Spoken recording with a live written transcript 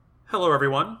Hello,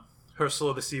 everyone.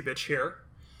 Ursula the Sea Bitch here.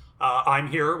 I'm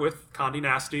here with Condé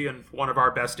Nasty and one of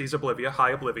our besties, Oblivia.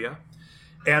 Hi, Oblivia.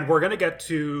 And we're going to get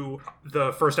to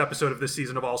the first episode of this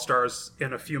season of All Stars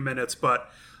in a few minutes,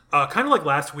 but kind of like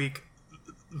last week,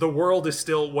 the world is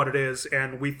still what it is,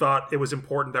 and we thought it was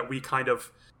important that we kind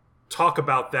of talk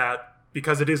about that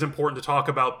because it is important to talk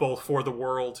about both for the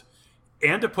world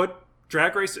and to put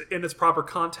Drag Race in its proper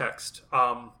context.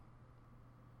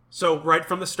 So right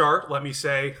from the start, let me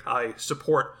say I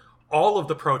support all of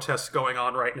the protests going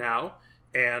on right now.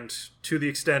 And to the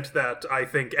extent that I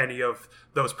think any of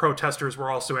those protesters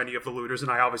were also any of the looters, and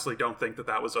I obviously don't think that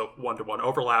that was a one-to-one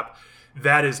overlap,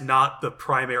 that is not the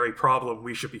primary problem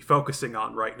we should be focusing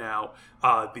on right now.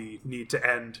 The need to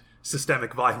end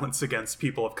systemic violence against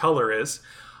people of color is.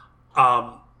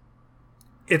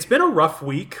 It's been a rough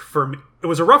week for me. It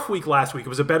was a rough week last week. It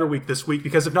was a better week this week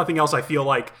because if nothing else, I feel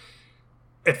like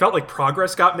it felt like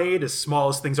progress got made, as small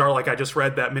as things are. Like I just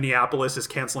read that Minneapolis is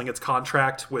canceling its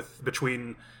contract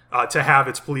to have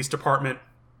its police department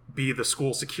be the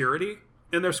school security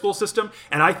in their school system.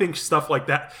 And I think stuff like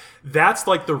that, that's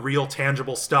like the real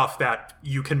tangible stuff that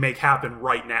you can make happen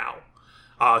right now.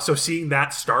 So seeing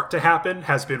that start to happen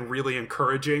has been really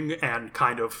encouraging and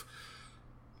kind of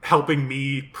helping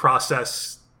me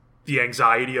process the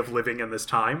anxiety of living in this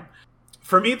time.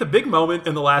 For me, the big moment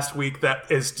in the last week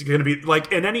that is going to be,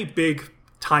 like, in any big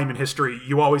time in history,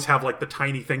 you always have, like, the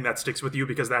tiny thing that sticks with you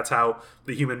because that's how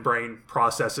the human brain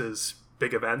processes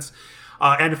big events.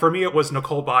 And for me, it was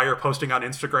Nicole Byer posting on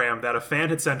Instagram that a fan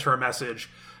had sent her a message,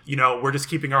 we're just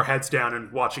keeping our heads down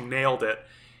and watching Nailed It.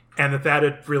 And that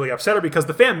had really upset her because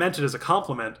the fan meant it as a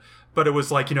compliment, but it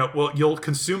was like, well, you'll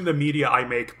consume the media I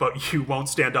make, but you won't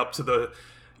stand up to the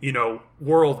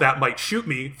world that might shoot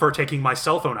me for taking my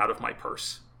cell phone out of my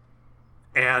purse.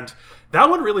 And that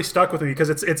one really stuck with me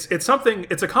because it's something,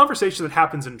 it's a conversation that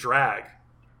happens in drag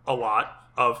a lot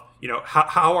of,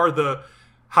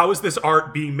 how is this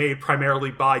art being made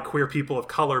primarily by queer people of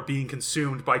color being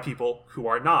consumed by people who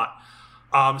are not?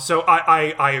 So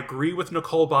I agree with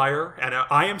Nicole Byer, and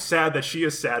I am sad that she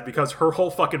is sad because her whole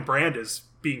fucking brand is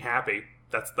being happy.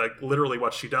 That's like literally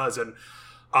what she does. And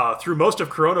through most of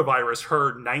coronavirus,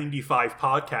 her 95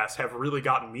 podcasts have really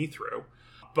gotten me through.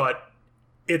 But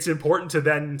it's important to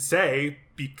then say,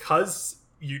 because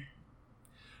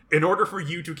in order for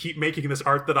you to keep making this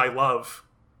art that I love,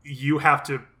 you have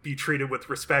to be treated with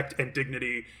respect and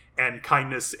dignity and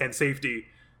kindness and safety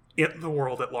in the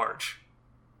world at large.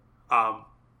 And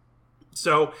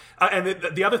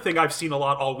the other thing I've seen a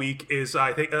lot all week is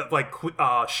I think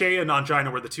Shay and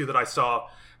Angina were the two that I saw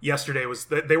yesterday. Was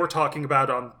that they were talking about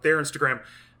on their Instagram,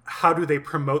 how do they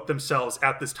promote themselves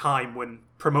at this time when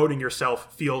promoting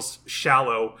yourself feels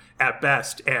shallow at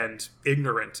best and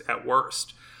ignorant at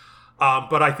worst.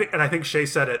 But I think Shay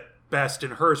said it best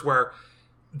in hers, where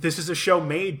this is a show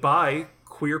made by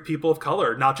queer people of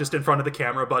color, not just in front of the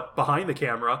camera, but behind the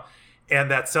camera. And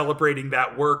that celebrating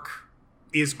that work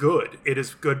is good. It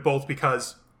is good both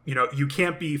because, you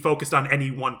can't be focused on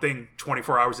any one thing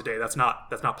 24 hours a day. That's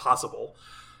not possible.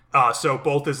 So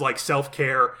both is like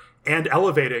self-care and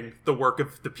elevating the work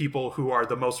of the people who are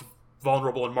the most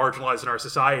vulnerable and marginalized in our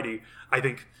society, I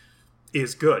think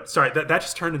is good. Sorry, that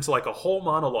just turned into like a whole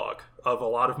monologue of a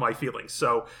lot of my feelings.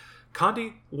 So,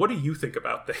 Condé, what do you think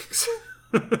about things?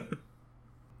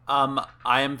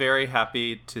 I am very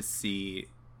happy to see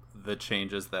the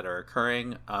changes that are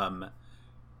occurring.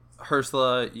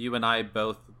 Ursula, you and I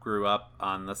both grew up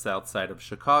on the south side of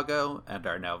Chicago and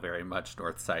are now very much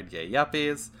north side gay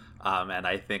yuppies. And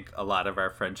I think a lot of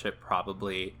our friendship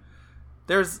probably,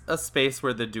 there's a space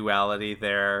where the duality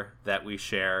there that we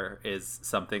share is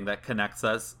something that connects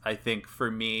us. I think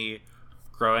for me,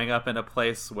 growing up in a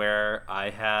place where I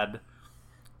had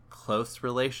close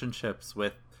relationships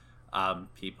with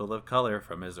people of color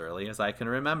from as early as I can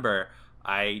remember,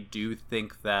 I do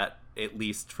think that, at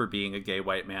least for being a gay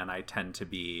white man, I tend to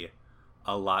be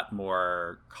a lot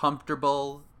more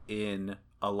comfortable in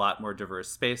a lot more diverse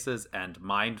spaces and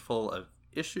mindful of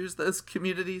issues those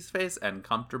communities face and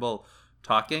comfortable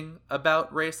talking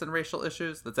about race and racial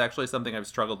issues. That's actually something I've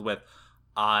struggled with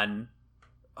on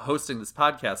hosting this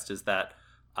podcast, is that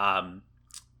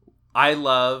I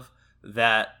love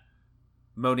that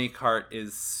Monique Hart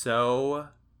is so,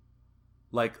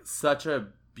 like, such a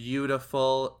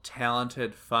beautiful,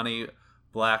 talented, funny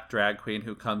Black drag queen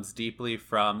who comes deeply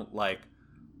from, like,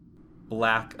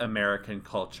 Black American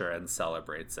culture and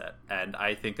celebrates it. And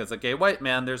I think as a gay white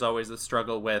man, there's always a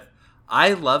struggle with,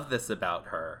 I love this about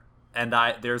her, and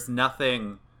there's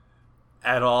nothing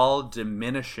at all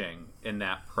diminishing in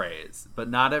that praise, but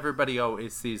not everybody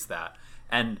always sees that.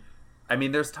 And I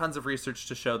mean, there's tons of research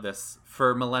to show this.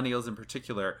 For millennials in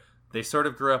particular, they sort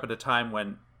of grew up at a time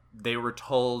when they were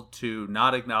told to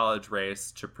not acknowledge race,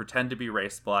 to pretend to be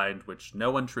race blind, which no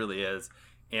one truly is,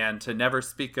 and to never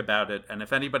speak about it. And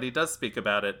if anybody does speak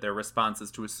about it, their response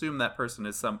is to assume that person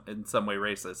is in some way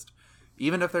racist.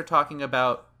 Even if they're talking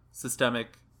about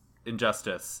systemic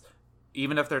injustice,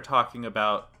 even if they're talking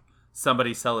about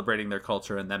somebody celebrating their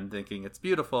culture and them thinking it's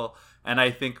beautiful. And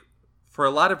I think for a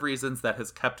lot of reasons that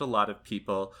has kept a lot of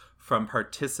people from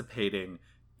participating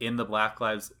in the Black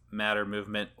Lives Matter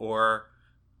movement or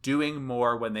doing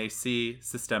more when they see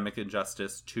systemic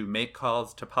injustice to make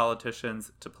calls to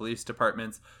politicians, to police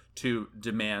departments, to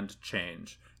demand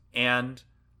change. And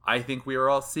I think we are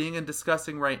all seeing and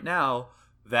discussing right now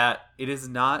that it is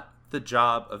not the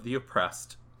job of the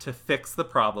oppressed to fix the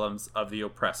problems of the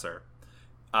oppressor.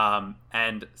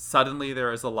 And suddenly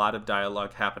there is a lot of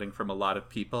dialogue happening from a lot of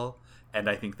people, and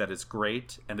I think that is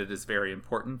great, and it is very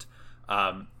important.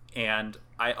 And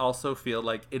I also feel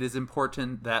like it is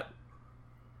important that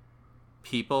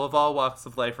people of all walks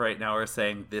of life right now are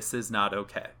saying this is not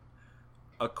okay.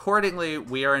 Accordingly,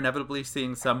 we are inevitably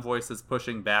seeing some voices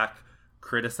pushing back,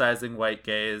 criticizing white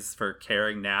gays for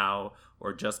caring now,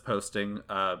 or just posting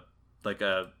pro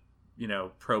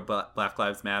Black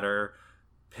Lives Matter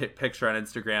picture on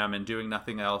Instagram and doing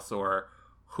nothing else, or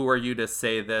who are you to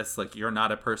say this, like you're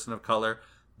not a person of color.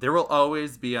 There will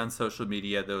always be on social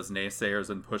media those naysayers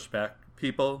and pushback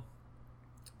people.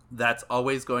 There's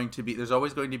always going to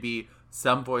be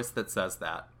some voice that says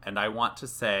that. And I want to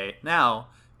say now,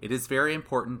 it is very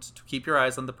important to keep your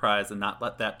eyes on the prize and not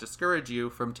let that discourage you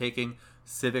from taking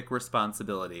civic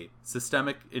responsibility.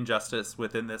 Systemic injustice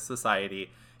within this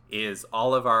society is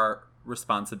all of our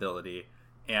responsibility,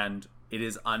 and it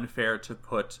is unfair to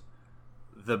put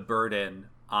the burden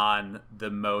on the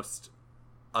most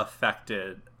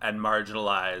affected and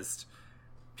marginalized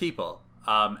people.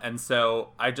 And so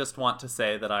I just want to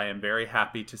say that I am very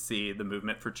happy to see the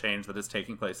movement for change that is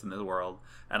taking place in the world,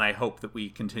 and I hope that we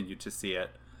continue to see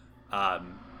it.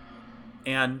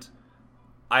 And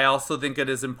I also think it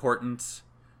is important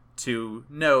to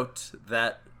note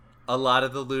that a lot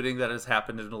of the looting that has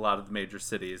happened in a lot of the major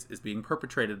cities is being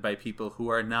perpetrated by people who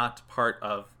are not part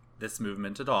of this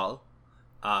movement at all.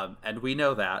 And we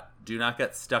know that. Do not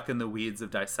get stuck in the weeds of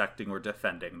dissecting or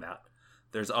defending that.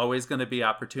 There's always going to be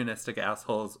opportunistic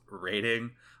assholes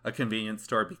raiding a convenience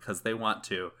store because they want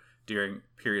to during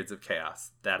periods of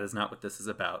chaos. That is not what this is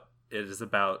about. It is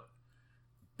about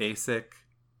basic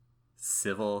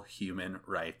civil human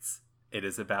rights. It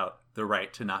is about the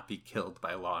right to not be killed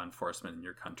by law enforcement in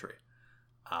your country.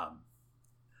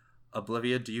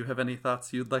 Oblivia, do you have any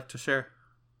thoughts you'd like to share?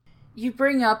 You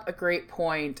bring up a great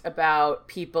point about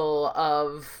people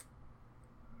of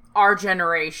our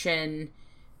generation,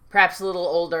 perhaps a little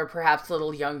older, perhaps a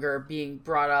little younger, being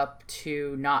brought up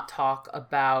to not talk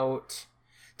about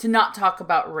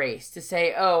race, to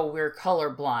say, oh, we're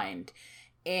colorblind.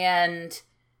 And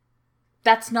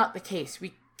that's not the case.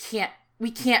 We can't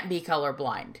be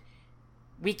colorblind.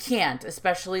 We can't,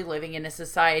 especially living in a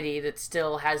society that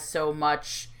still has so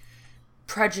much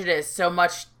prejudice, so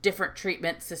much different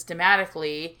treatment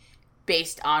systematically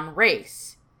based on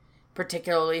race,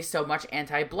 particularly so much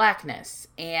anti-blackness.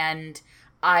 And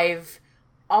I've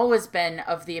always been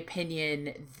of the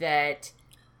opinion that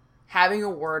having a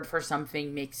word for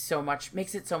something makes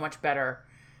it so much better.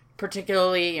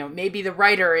 Particularly, maybe the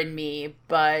writer in me,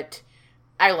 but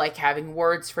I like having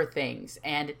words for things,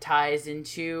 and it ties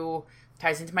into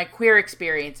my queer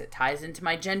experience, it ties into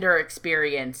my gender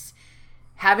experience.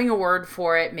 Having a word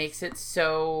for it makes it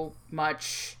so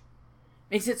much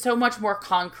more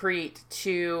concrete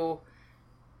to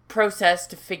process,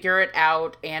 to figure it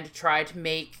out, and to try to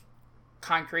make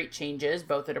concrete changes,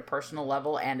 both at a personal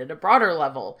level and at a broader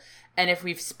level. And if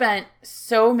we've spent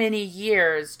so many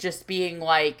years just being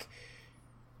like,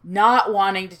 not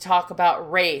wanting to talk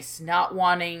about race, not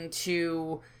wanting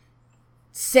to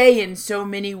say in so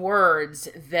many words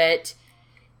that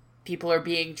people are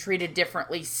being treated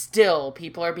differently still,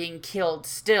 people are being killed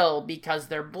still because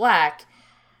they're black,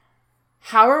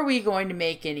 how are we going to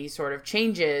make any sort of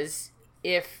changes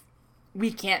if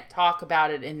we can't talk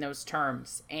about it in those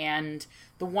terms? And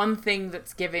the one thing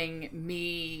that's giving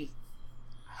me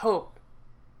hope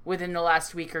within the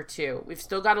last week or two, we've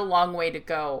still got a long way to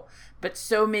go, but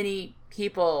so many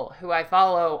people who I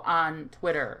follow on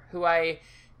Twitter, who I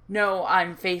know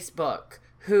on Facebook,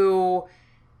 who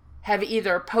have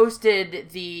either posted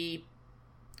the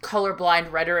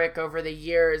colorblind rhetoric over the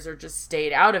years or just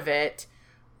stayed out of it,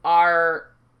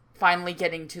 are finally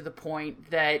getting to the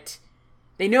point that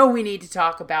they know we need to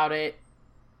talk about it.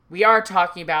 We are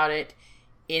talking about it.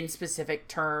 in specific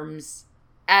terms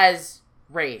as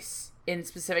race, in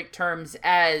specific terms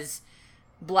as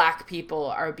Black people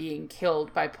are being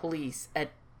killed by police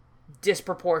at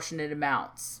disproportionate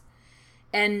amounts.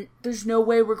 And there's no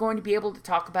way we're going to be able to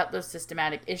talk about those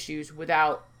systematic issues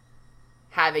without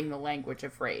having the language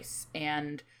of race.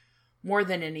 And more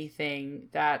than anything,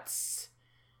 that's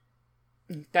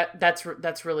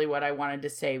really what I wanted to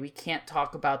say. We can't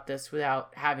talk about this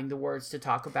without having the words to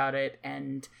talk about it,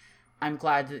 and I'm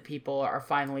glad that people are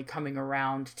finally coming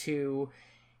around to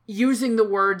using the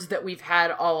words that we've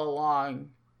had all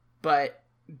along, but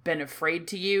been afraid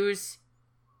to use,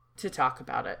 to talk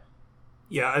about it.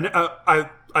 Yeah, and I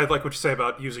like what you say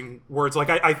about using words. Like,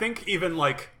 I think even,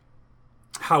 like,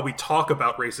 how we talk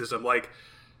about racism, like,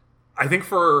 I think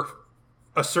for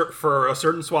a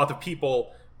certain swath of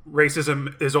people,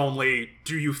 racism is only,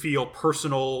 do you feel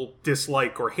personal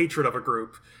dislike or hatred of a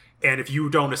group? And if you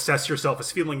don't assess yourself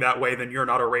as feeling that way, then you're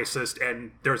not a racist,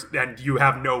 and you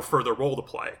have no further role to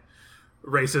play.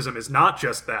 Racism is not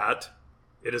just that.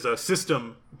 It is a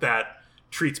system that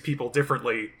treats people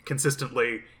differently,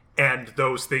 consistently, and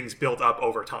those things build up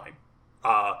over time.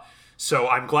 So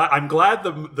I'm glad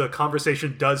the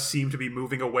conversation does seem to be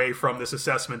moving away from this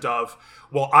assessment of,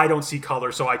 well, I don't see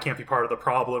color, so I can't be part of the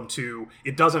problem, to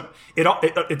it doesn't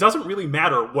really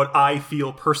matter what I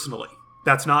feel personally.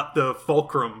 That's not the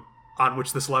fulcrum on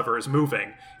which this lever is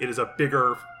moving. It is a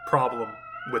bigger problem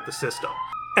with the system.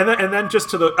 And then just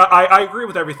to I agree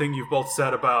with everything you've both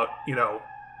said about, you know,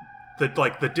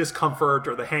 the discomfort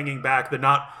or the hanging back, the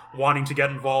not wanting to get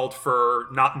involved for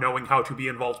not knowing how to be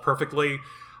involved perfectly.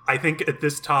 I think at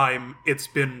this time, it's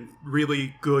been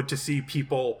really good to see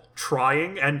people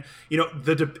trying. And, you know,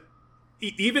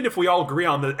 even if we all agree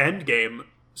on the end game,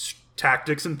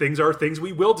 tactics and things are things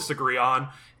we will disagree on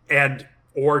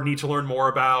or need to learn more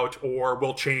about, or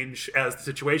will change as the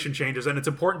situation changes. And it's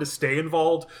important to stay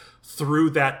involved through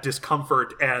that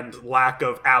discomfort and lack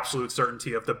of absolute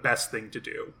certainty of the best thing to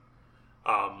do.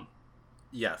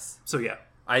 Yes. So, yeah.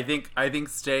 I think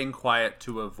staying quiet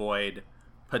to avoid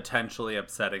potentially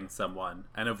upsetting someone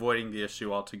and avoiding the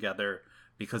issue altogether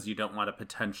because you don't want to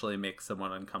potentially make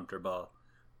someone uncomfortable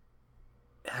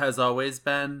has always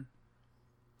been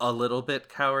a little bit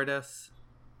cowardice.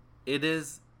 It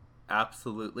is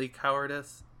absolutely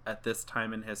cowardice at this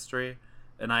time in history,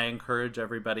 and I encourage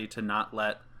everybody to not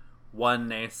let one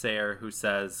naysayer who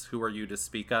says, "Who are you to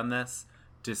speak on this?"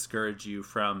 discourage you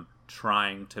from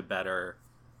trying to better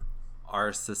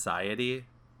our society,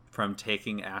 from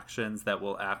taking actions that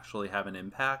will actually have an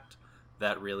impact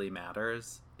that really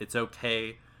matters. It's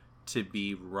okay to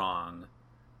be wrong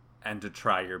and to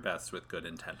try your best with good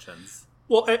intentions.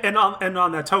 Well, and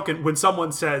on that token, when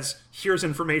someone says, here's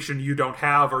information you don't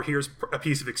have, or here's a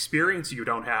piece of experience you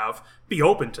don't have, be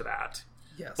open to that.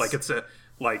 Yes.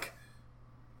 Like,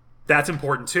 that's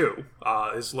important too,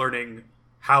 is learning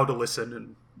how to listen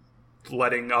and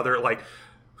letting other, like,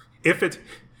 if it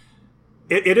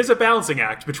is a balancing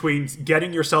act between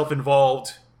getting yourself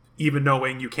involved, even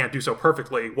knowing you can't do so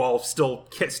perfectly, while still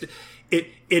it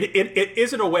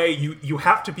is in a way you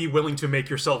have to be willing to make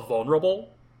yourself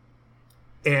vulnerable.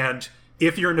 And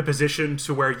if you're in a position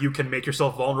to where you can make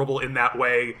yourself vulnerable in that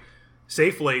way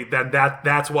safely, then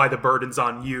that's why the burden's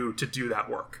on you to do that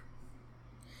work.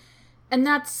 And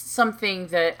that's something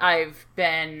that I've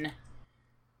been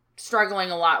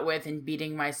struggling a lot with and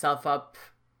beating myself up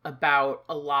about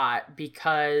a lot,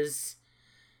 because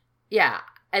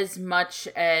as much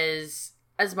as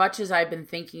I've been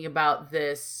thinking about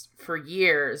this for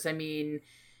years, I mean,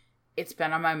 it's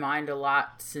been on my mind a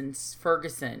lot since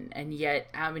Ferguson, and yet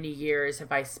how many years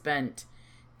have I spent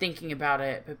thinking about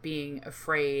it but being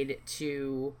afraid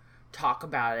to talk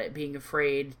about it, being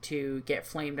afraid to get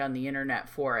flamed on the internet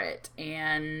for it.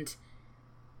 And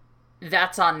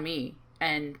that's on me,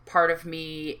 and part of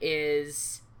me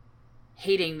is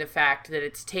hating the fact that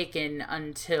it's taken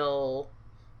until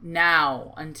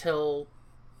now, until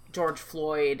George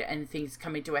Floyd and things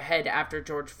coming to a head after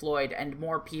George Floyd and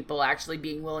more people actually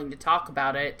being willing to talk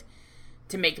about it,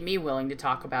 to make me willing to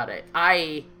talk about it.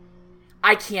 I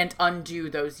can't undo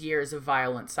those years of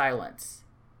violent silence.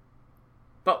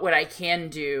 But what I can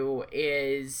do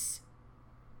is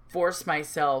force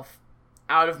myself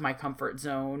out of my comfort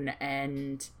zone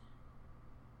and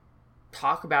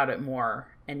talk about it more,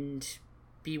 and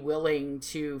be willing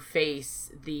to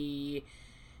face the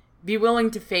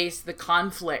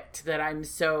conflict that I'm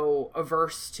so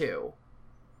averse to.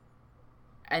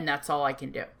 And that's all I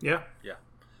can do. Yeah.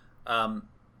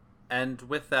 And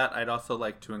with that, I'd also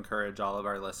like to encourage all of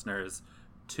our listeners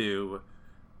to,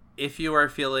 if you are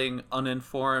feeling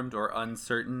uninformed or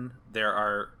uncertain, there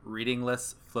are reading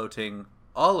lists floating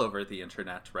all over the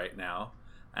internet right now.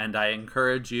 And I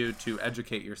encourage you to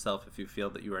educate yourself if you feel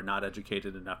that you are not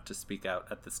educated enough to speak out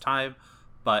at this time.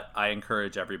 But I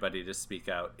encourage everybody to speak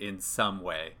out in some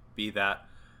way, be that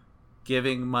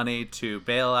giving money to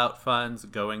bailout funds,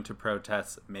 going to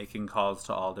protests, making calls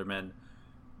to aldermen.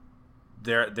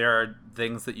 There are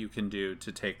things that you can do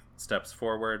to take steps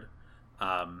forward.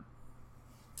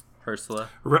 Ursula?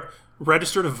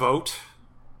 Register to vote.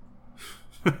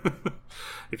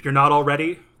 If you're not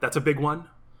already, that's a big one.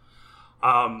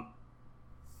 And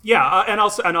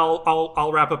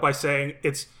I'll wrap up by saying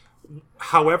it's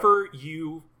however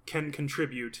you can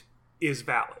contribute is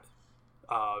valid.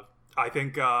 I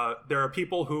think there are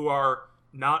people who are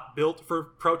not built for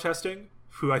protesting,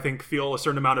 who I think feel a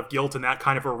certain amount of guilt, and that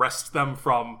kind of arrests them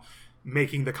from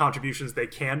making the contributions they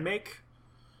can make.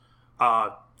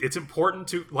 It's important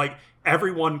to,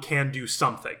 everyone can do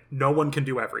something. No one can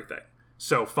do everything.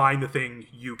 So find the thing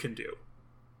you can do.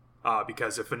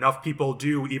 Because if enough people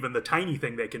do even the tiny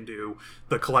thing they can do,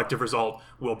 the collective result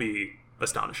will be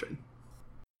astonishing.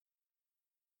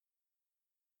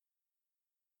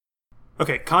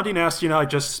 Okay, Condé Nast and I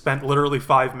just spent literally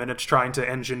 5 minutes trying to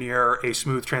engineer a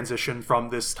smooth transition from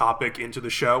this topic into the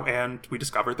show, and we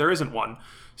discovered there isn't one.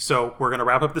 So we're going to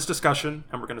wrap up this discussion,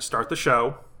 and we're going to start the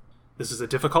show. This is a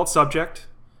difficult subject.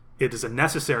 It is a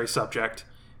necessary subject,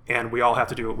 and we all have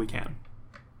to do what we can.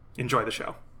 Enjoy the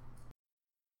show.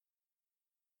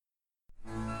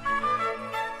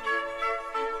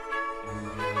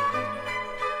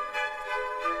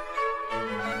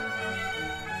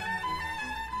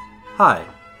 Hi,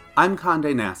 I'm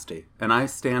Condé Nast, and I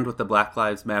stand with the Black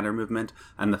Lives Matter movement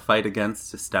and the fight against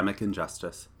systemic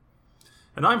injustice.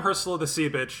 And I'm Ursula the Sea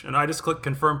Bitch, and I just clicked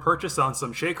confirm purchase on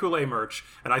some Shea Coulee merch,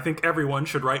 and I think everyone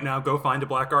should right now go find a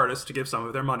black artist to give some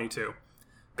of their money to.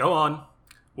 Go on.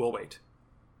 We'll wait.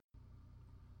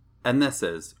 And this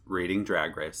is Reading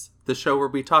Drag Race, the show where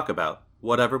we talk about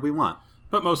whatever we want.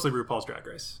 But mostly RuPaul's Drag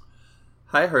Race.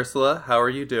 Hi Ursula, how are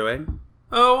you doing?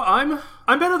 Oh,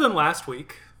 I'm better than last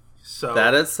week. So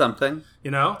that is something.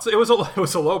 You know, it was a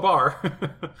low bar.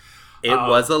 It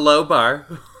was a low bar.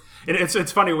 And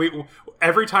it's funny. We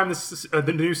every time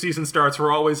the new season starts,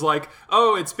 we're always like,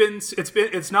 "Oh,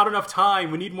 it's not enough time.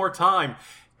 We need more time."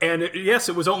 And yes,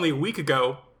 it was only a week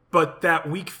ago, but that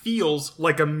week feels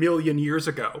like a million years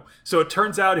ago. So it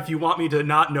turns out, if you want me to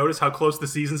not notice how close the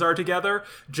seasons are together,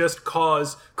 just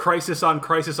cause crisis on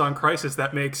crisis on crisis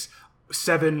that makes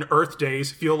 7 Earth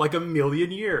days feel like a million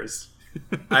years.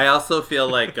 I also feel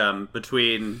like I'll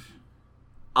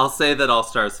say that All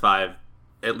Stars 5,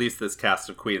 at least this cast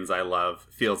of queens I love,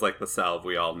 feels like the salve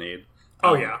we all need.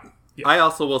 Oh, yeah. I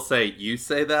also will say, you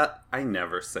say that, I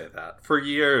never say that. For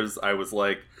years, I was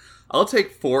like, I'll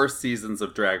take 4 seasons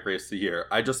of Drag Race a year.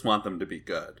 I just want them to be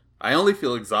good. I only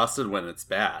feel exhausted when it's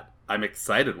bad. I'm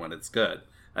excited when it's good.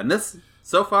 And this,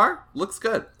 so far, looks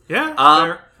good.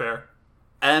 Yeah, fair.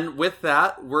 And with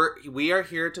that, we are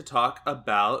here to talk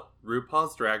about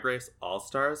RuPaul's Drag Race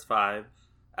All-Stars 5,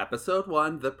 Episode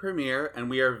 1, the premiere, and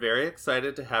we are very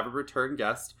excited to have a return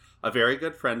guest, a very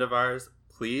good friend of ours.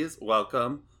 Please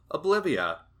welcome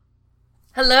Oblivia.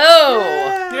 Hello!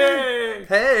 Yay!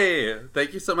 Hey!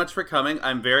 Thank you so much for coming.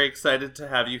 I'm very excited to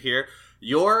have you here.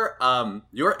 Your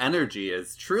energy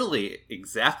is truly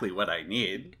exactly what I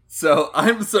need. So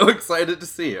I'm so excited to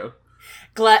see you.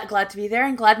 Glad to be there,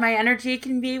 and glad my energy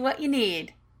can be what you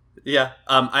need. Yeah.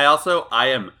 I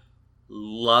am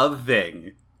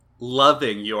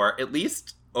loving your, at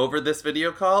least over this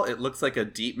video call, it looks like a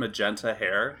deep magenta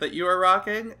hair that you are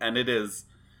rocking, and it is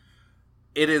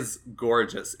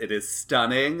gorgeous. It is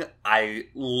stunning. I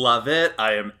love it.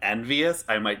 I am envious.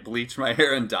 I might bleach my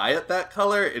hair and dye it that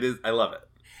color. I love it.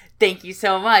 Thank you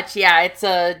so much. Yeah, it's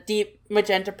a deep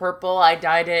magenta purple. I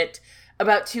dyed it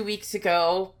about 2 weeks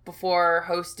ago before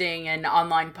hosting an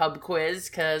online pub quiz,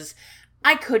 because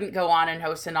I couldn't go on and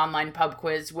host an online pub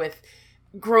quiz with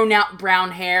grown out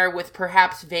brown hair with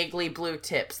perhaps vaguely blue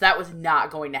tips. That was not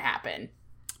going to happen.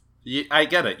 I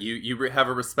get it. You have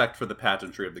a respect for the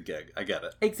pageantry of the gig. I get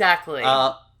it. Exactly.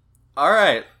 All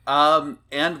right.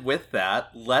 And with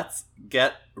that, let's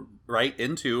get right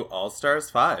into All Stars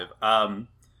 5.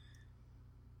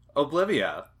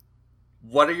 Oblivia,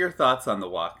 what are your thoughts on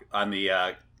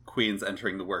the queens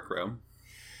entering the workroom?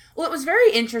 Well, it was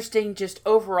very interesting just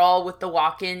overall with the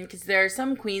walk-in, because there are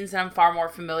some queens that I'm far more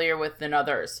familiar with than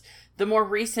others. The more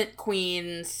recent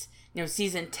queens,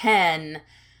 season 10,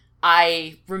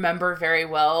 I remember very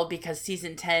well, because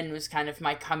season 10 was kind of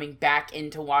my coming back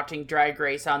into watching Drag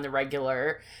Race on the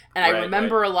regular. And I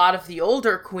remember a lot of the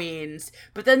older queens,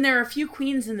 but then there are a few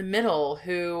queens in the middle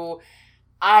who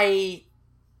I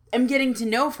am getting to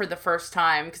know for the first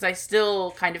time, because I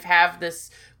still kind of have this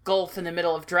gulf in the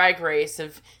middle of Drag Race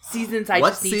of seasons I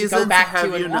just need to go back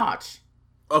to and watch.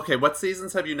 Okay, what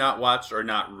seasons have you not watched or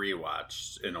not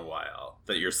rewatched in a while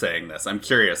that you're saying this? I'm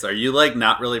curious. Are you, like,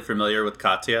 not really familiar with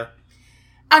Katya?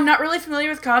 I'm not really familiar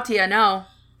with Katya, no.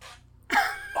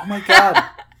 Oh my god.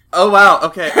 Oh wow.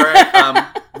 Okay, all right.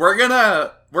 We're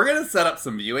gonna set up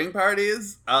some viewing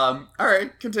parties. All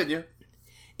right, continue.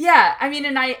 Yeah, I mean,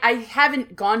 and I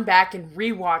haven't gone back and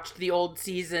rewatched the old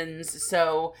seasons,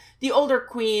 so the older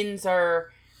queens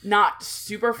are not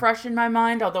super fresh in my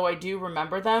mind, although I do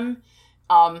remember them.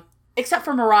 Except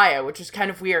for Mariah, which is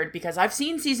kind of weird because I've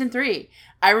seen season 3.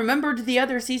 I remembered the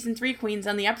other season 3 queens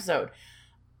on the episode.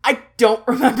 I don't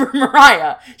remember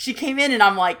Mariah. She came in and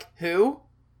I'm like, who?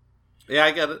 Yeah,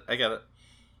 I get it.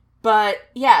 But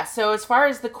yeah, so as far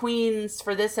as the queens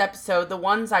for this episode, the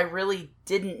ones I really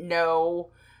didn't know,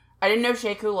 I didn't know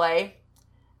Shea Coulee,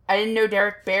 I didn't know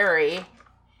Derek Barry,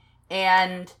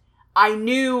 and I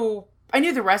knew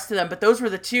the rest of them, but those were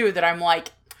the two that I'm like,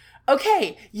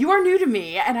 okay, you are new to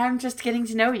me, and I'm just getting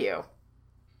to know you.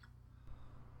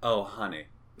 Oh, honey.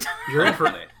 You're in for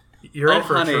a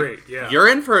treat. Yeah. You're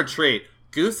in for a treat.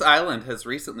 Goose Island has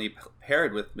recently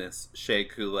paired with Miss Shea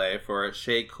Coulee for a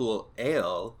Shea Cool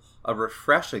Ale, a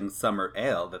refreshing summer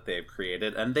ale that they've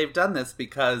created. And they've done this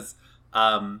because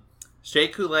Shea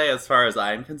Coulee, as far as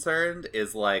I'm concerned,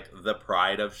 is like the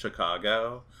pride of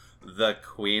Chicago, the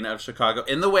queen of Chicago.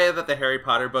 In the way that the Harry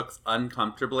Potter books,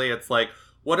 uncomfortably, it's like,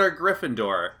 what are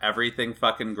Gryffindor? Everything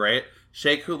fucking great.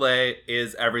 Shea Coulee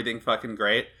is everything fucking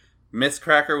great. Miss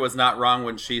Cracker was not wrong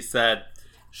when she said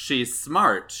she's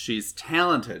smart, she's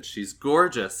talented, she's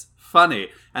gorgeous, funny,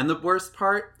 and the worst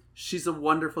part, she's a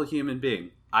wonderful human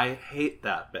being. I hate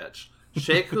that bitch.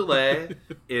 Shea Coulee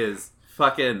is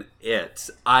fucking it.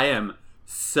 I am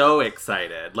so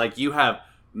excited. Like, you have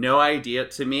no idea.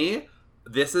 To me,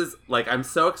 this is, like, I'm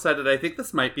so excited. I think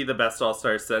this might be the best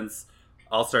All-Stars since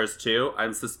All-Stars 2,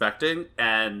 I'm suspecting,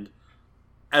 and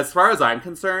as far as I'm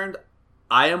concerned,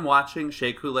 I am watching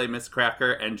Shea Coulee, Miss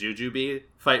Cracker, and Jujubee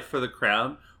fight for the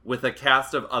crown with a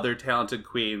cast of other talented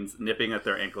queens nipping at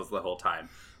their ankles the whole time.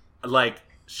 Like,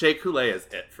 Shea Coulee is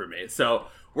it for me. So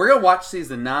we're gonna watch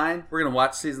season 9. We're gonna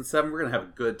watch season 7. We're gonna have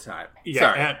a good time. Yeah,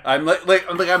 sorry, I'm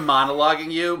I'm monologuing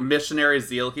you. Missionary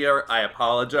zeal here. I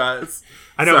apologize.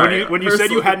 I know. Sorry. When you said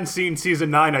you hadn't seen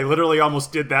season 9, I literally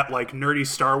almost did that like nerdy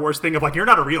Star Wars thing of like, you're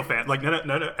not a real fan. Like,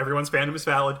 no, everyone's fandom is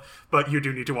valid, but you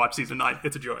do need to watch season 9.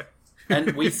 It's a joy.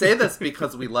 And we say this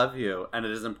because we love you, and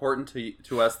it is important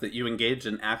to us that you engage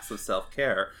in acts of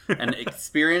self-care and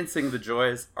experiencing the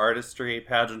joys, artistry,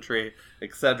 pageantry,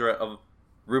 etc. of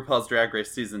RuPaul's Drag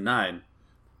Race Season 9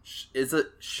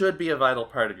 should be a vital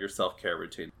part of your self-care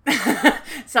routine.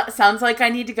 Sounds like I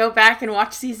need to go back and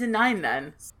watch Season 9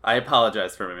 then. I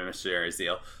apologize for my missionary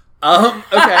zeal. Okay.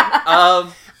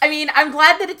 I mean, I'm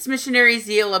glad that it's missionary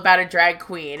zeal about a drag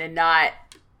queen and not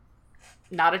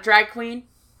a drag queen.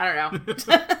 I don't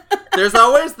know. There's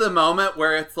always the moment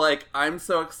where it's like, I'm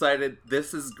so excited,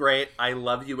 this is great, I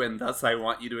love you, and thus I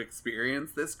want you to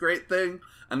experience this great thing.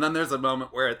 And then there's a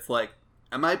moment where it's like,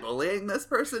 am I bullying this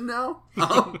person now?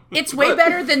 It's way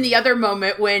better than the other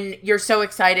moment when you're so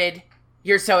excited,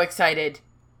 you're so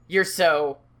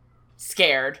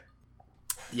scared.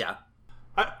 Yeah.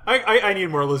 I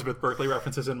need more Elizabeth Berkley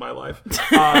references in my life.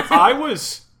 I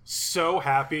was so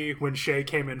happy when Shea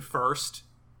came in first.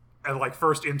 And like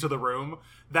first into the room,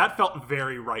 that felt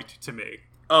very right to me.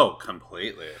 Oh,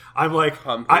 completely. I'm like,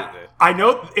 completely. I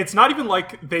know it's not even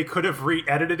like they could have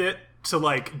re-edited it to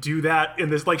like do that in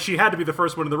this. Like, she had to be the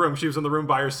first one in the room. She was in the room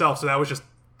by herself, so that was just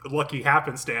lucky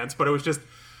happenstance. But it was just,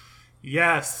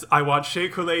 yes, I want Shea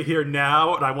Coulee here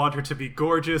now, and I want her to be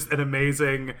gorgeous and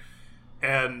amazing.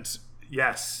 And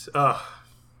yes,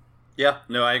 yeah,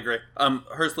 no, I agree.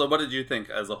 Ursula, what did you think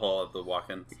as a whole of the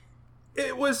walk-in?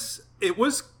 It was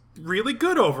really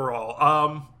good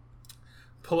overall.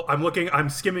 I'm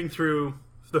skimming through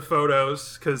the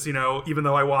photos because, you know, even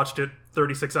though I watched it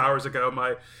 36 hours ago,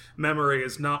 my memory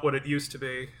is not what it used to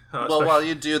be. Well, while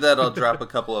you do that, I'll drop a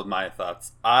couple of my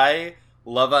thoughts. I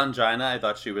love Angina. I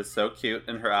thought she was so cute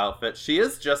in her outfit. She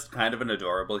is just kind of an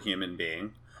adorable human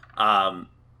being.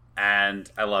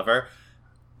 And I love her.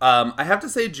 I have to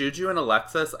say Juju and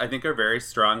Alexis, I think, are very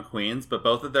strong queens, but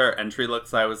both of their entry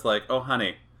looks, I was like, oh,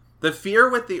 honey. The fear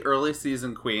with the early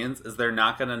season queens is they're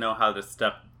not going to know how to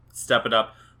step it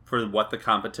up for what the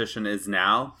competition is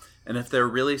now. And if they're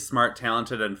really smart,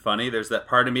 talented, and funny, there's that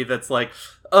part of me that's like,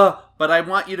 but I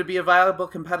want you to be a viable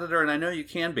competitor, and I know you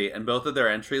can be. And both of their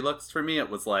entry looks for me,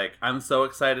 it was like, I'm so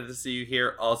excited to see you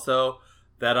here. Also,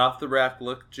 that off the rack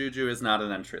look, Juju, is not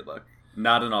an entry look.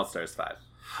 Not an All-Stars 5.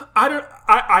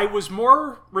 I was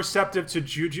more receptive to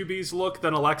Jujubee's look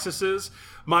than Alexis's.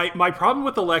 My problem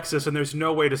with Alexis, and there's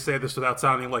no way to say this without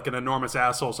sounding like an enormous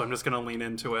asshole, so I'm just going to lean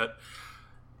into it.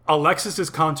 Alexis is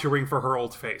contouring for her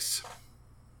old face.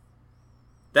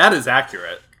 That is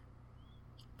accurate.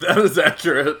 That is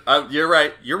accurate. You're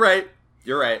right.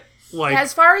 Like,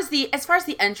 as far as the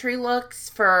entry looks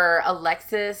for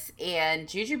Alexis and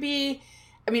Jujubee,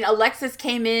 I mean, Alexis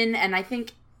came in, and I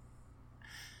think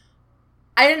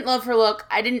I didn't love her look.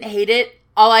 I didn't hate it.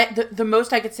 The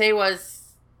most I could say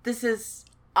was, this is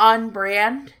on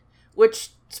brand, which,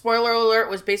 spoiler alert,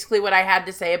 was basically what I had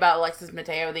to say about Alexis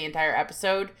Mateo the entire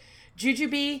episode.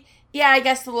 Jujubee, yeah, I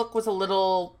guess the look was a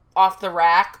little off the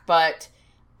rack, but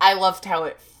I loved how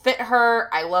it fit her.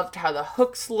 I loved how the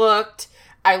hooks looked.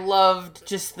 I loved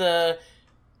just the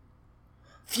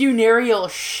funereal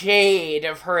shade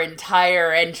of her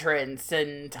entire entrance,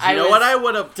 and I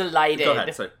would have delighted. Go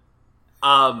ahead, sorry.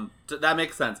 That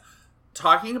makes sense.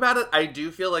 Talking about it, I do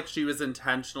feel like she was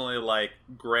intentionally like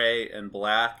gray and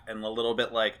black and a little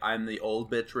bit like I'm the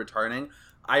old bitch returning.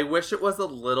 I wish it was a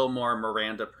little more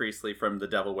Miranda Priestley from The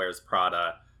Devil Wears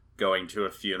Prada going to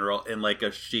a funeral in like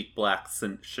a chic black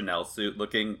Chanel suit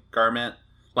looking garment.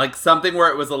 Like something where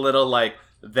it was a little like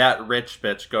that rich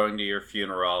bitch going to your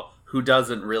funeral who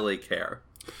doesn't really care.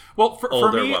 Well,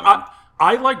 for me,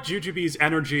 I like Jujubee's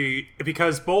energy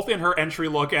because both in her entry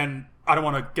look, and I don't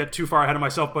want to get too far ahead of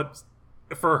myself, but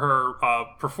for her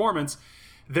performance,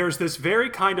 there's this very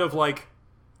kind of like,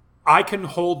 I can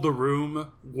hold the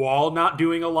room while not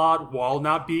doing a lot, while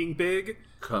not being big.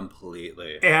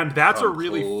 Completely. And that's a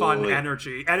really fun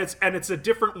energy. And it's a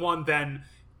different one than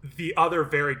the other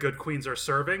very good queens are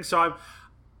serving. So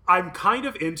I'm kind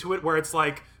of into it where it's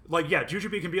like yeah,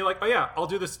 Jujubee can be like, oh yeah, I'll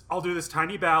do this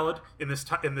tiny ballad in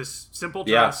this simple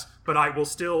dress, but I will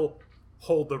still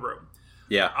hold the room.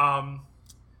 Yeah.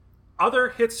 Other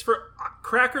hits for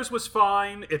Crackers was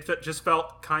fine. It just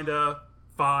felt kind of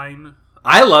fine.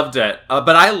 I loved it,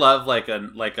 but I love like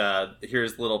a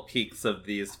here's little peaks of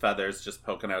these feathers just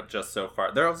poking out just so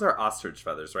far. Those are ostrich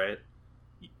feathers, right?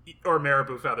 Or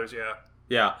marabou feathers, yeah.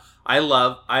 Yeah, I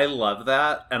love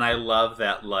that, and I love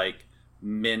that like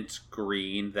mint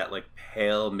green, that like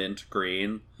pale mint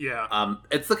green. Yeah.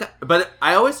 It's like, but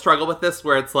I always struggle with this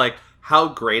where it's like, how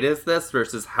great is this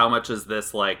versus how much is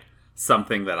this like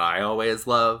something that I always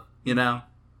love, you know?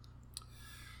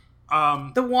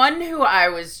 The one who I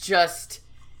was just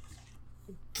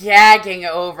gagging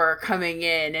over coming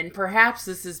in, and perhaps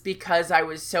this is because I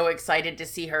was so excited to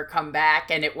see her come back,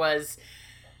 and it was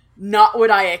not what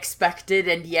I expected,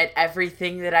 and yet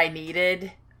everything that I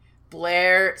needed.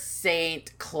 Blair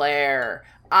St. Clair.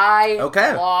 I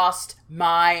lost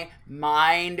my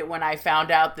mind when I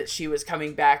found out that she was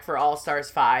coming back for All Stars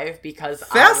 5 because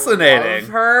fascinating. I love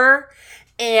her.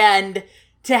 And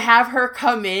to have her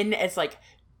come in as like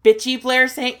bitchy Blair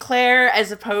St. Clair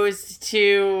as opposed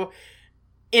to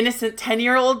innocent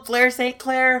 10-year-old Blair St.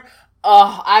 Clair,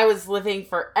 oh, I was living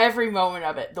for every moment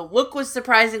of it. The look was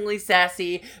surprisingly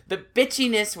sassy. The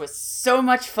bitchiness was so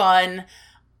much fun.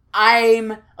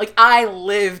 I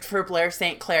lived for Blair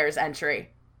St. Clair's entry.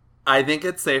 I think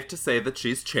it's safe to say that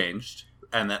she's changed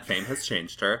and that fame has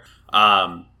changed her.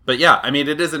 But yeah, I mean,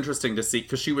 it is interesting to see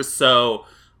because she was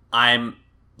I'm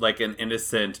like an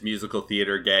innocent musical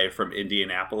theater gay from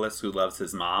Indianapolis who loves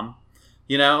his mom,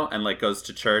 you know, and like goes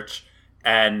to church.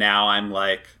 And now I'm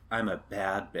like, I'm a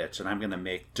bad bitch and I'm going to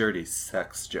make dirty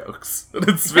sex jokes. And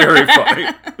it's very funny.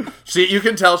 You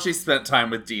can tell she spent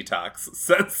time with Detox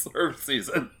since her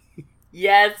season.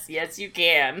 Yes, you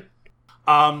can.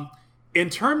 In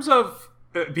terms of,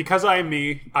 because I am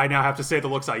me, I now have to say the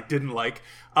looks I didn't like.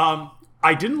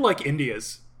 I didn't like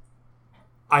India's.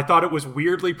 I thought it was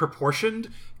weirdly proportioned,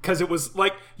 because it was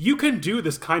like, you can do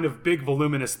this kind of big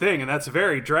voluminous thing, and that's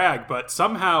very drag, but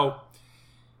somehow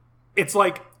it's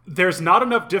like there's not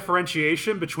enough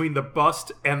differentiation between the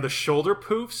bust and the shoulder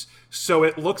poofs, so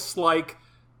it looks like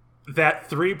that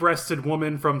 3-breasted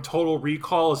woman from Total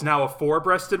Recall is now a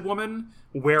 4-breasted woman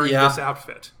wearing this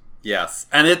outfit. Yes.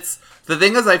 And the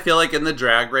thing is, I feel like in the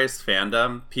Drag Race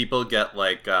fandom, people get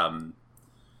like,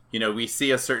 we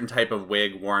see a certain type of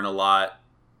wig worn a lot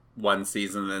one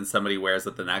season, and then somebody wears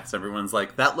it the next. Everyone's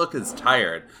like, that look is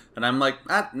tired. And I'm like,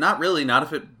 not really, not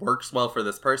if it works well for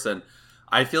this person.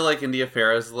 I feel like India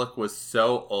Ferra's look was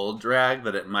so old drag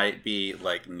that it might be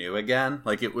like new again.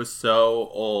 Like it was so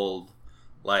old,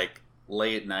 like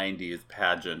late 90s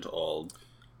pageant old,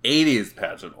 80s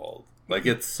pageant old. Like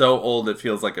it's so old it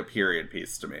feels like a period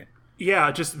piece to me.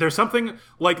 Yeah, just there's something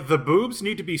like the boobs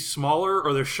need to be smaller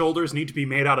or their shoulders need to be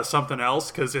made out of something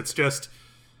else because it's just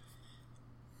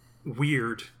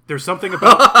weird. There's something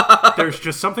about there's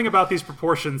just something about these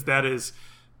proportions that is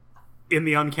in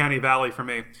the uncanny valley for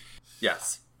me.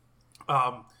 Yes.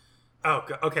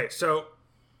 Okay, so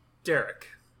Derek,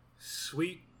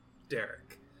 sweet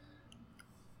Derek,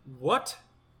 what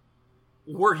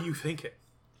were you thinking?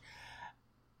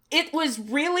 It was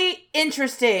really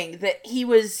interesting that he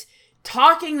was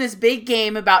talking this big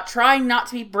game about trying not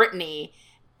to be Britney,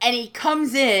 and he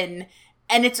comes in,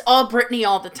 and it's all Britney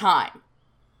all the time.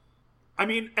 I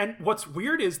mean, and what's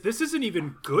weird is this isn't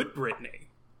even good Britney.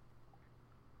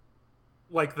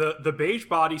 Like, the beige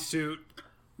bodysuit.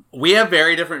 We have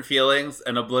very different feelings,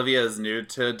 and Oblivia is new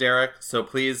to Derek, so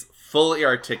please fully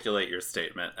articulate your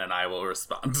statement, and I will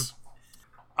respond.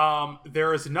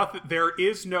 There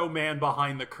is no man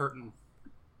behind the curtain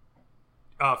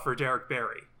for Derek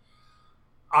Barry.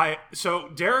 So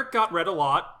Derek got read a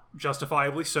lot,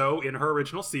 justifiably so, in her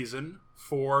original season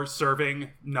for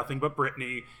serving nothing but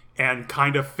Britney and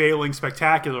kind of failing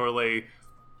spectacularly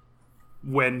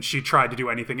when she tried to do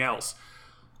anything else.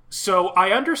 So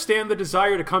I understand the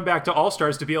desire to come back to All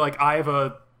Stars to be like, I have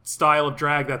a style of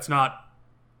drag that's not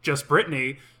just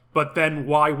Britney, but then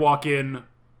why walk in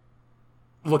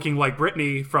looking like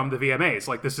Britney from the VMAs?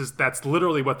 Like, that's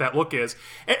literally what that look is.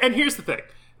 And here's the thing.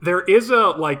 There is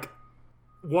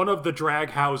one of the drag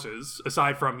houses,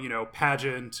 aside from,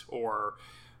 Pageant or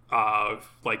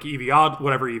like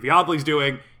whatever Evie Oddly's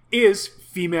doing, is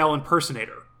female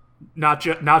impersonator. Not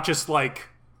just like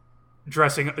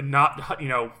dressing, not,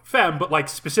 femme, but like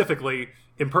specifically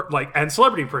and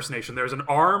celebrity impersonation. There's an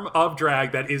arm of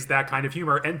drag that is that kind of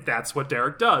humor, and that's what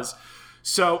Derek does.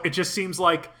 So it just seems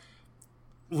like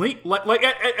in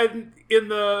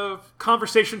the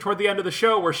conversation toward the end of the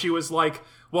show where she was like,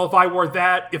 well, if I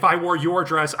wore your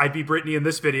dress, I'd be Britney in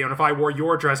this video, and if I wore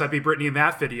your dress, I'd be Britney in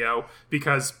that video,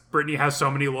 because Britney has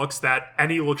so many looks that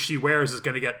any look she wears is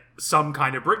going to get some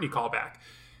kind of Britney callback.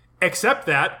 Accept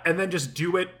that, and then just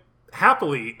do it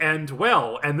happily and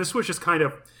well. And this was just kind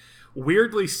of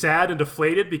weirdly sad and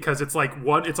deflated, because it's like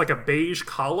a beige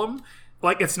column.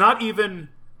 Like, it's not even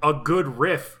a good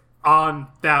riff on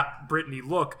that Britney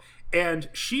look, and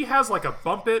she has like a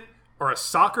bump it or a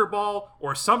soccer ball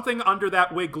or something under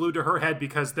that wig glued to her head,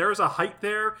 because there's a height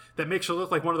there that makes her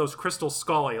look like one of those crystal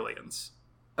skull aliens.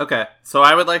 Okay, so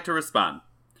I would like to respond.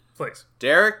 Please.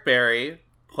 Derek Barry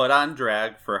put on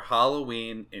drag for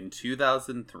Halloween in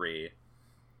 2003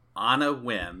 on a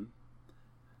whim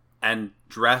and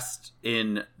dressed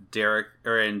in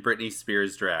Britney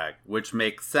Spears drag, which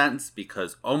makes sense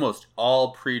because almost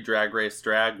all pre-Drag Race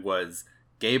drag was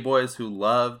gay boys who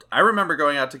loved... I remember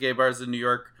going out to gay bars in New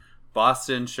York,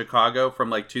 Boston, Chicago from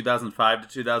like 2005 to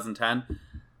 2010.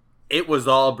 It was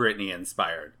all Britney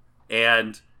inspired.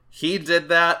 And he did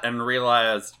that and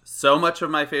realized so much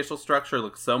of my facial structure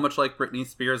looked so much like Britney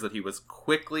Spears that he was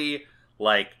quickly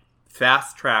like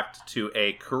fast-tracked to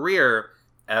a career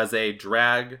as a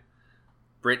drag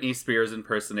Britney Spears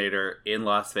impersonator in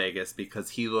Las Vegas,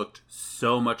 because he looked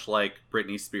so much like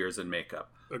Britney Spears in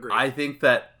makeup. Agreed. I think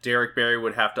that Derek Barry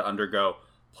would have to undergo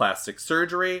plastic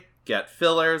surgery, get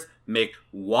fillers, make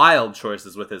wild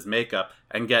choices with his makeup,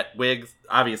 and get wigs.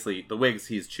 Obviously, the wigs,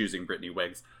 he's choosing Britney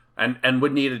wigs, and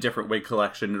would need a different wig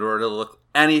collection in order to look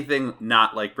anything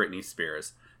not like Britney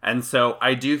Spears. And so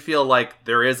I do feel like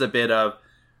there is a bit of,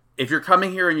 if you're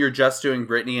coming here and you're just doing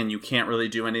Britney and you can't really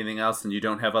do anything else and you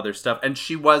don't have other stuff, and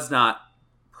she was not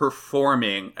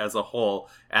performing as a whole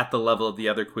at the level of the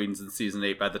other queens in season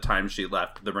 8 by the time she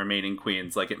left, the remaining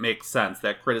queens, like, it makes sense.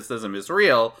 That criticism is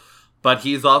real, but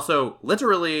he's also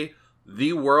literally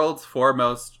the world's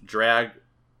foremost drag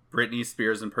Britney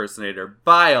Spears impersonator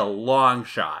by a long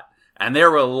shot. And there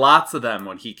were lots of them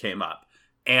when he came up.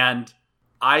 And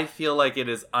I feel like it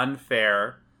is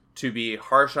unfair to be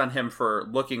harsh on him for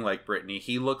looking like Britney.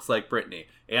 He looks like Britney.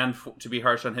 And to be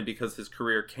harsh on him because his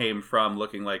career came from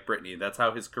looking like Britney. That's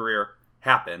how his career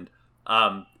happened.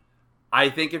 I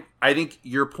think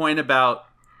your point about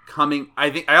coming...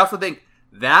 I also think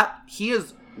that he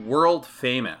is world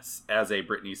famous as a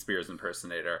Britney Spears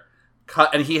impersonator.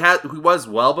 And he was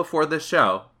well before this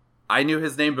show. I knew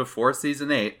his name before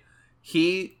season 8.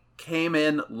 He came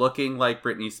in looking like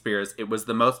Britney Spears. It was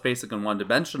the most basic and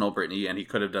one-dimensional Britney, and he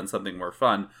could have done something more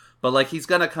fun. But, like, he's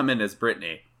gonna come in as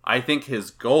Britney. I think his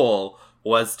goal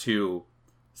was to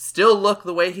still look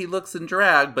the way he looks in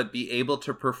drag, but be able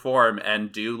to perform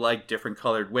and do, like, different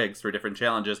colored wigs for different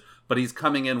challenges. But he's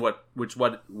coming in with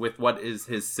what is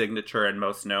his signature and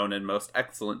most known and most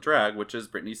excellent drag, which is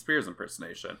Britney Spears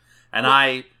impersonation. And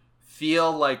I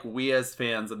feel like we as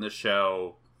fans in the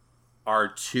show are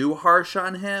too harsh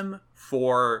on him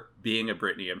for being a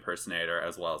Britney impersonator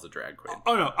as well as a drag queen.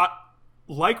 Oh no,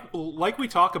 like we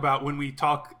talk about when we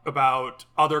talk about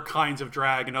other kinds of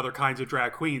drag and other kinds of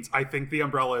drag queens, I think the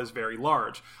umbrella is very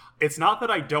large. It's not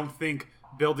that I don't think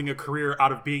building a career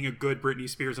out of being a good Britney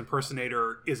Spears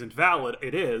impersonator isn't valid.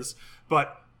 It is,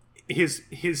 but his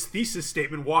thesis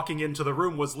statement walking into the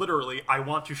room was literally, "I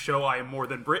want to show I am more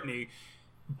than Britney,"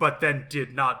 but then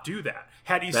did not do that.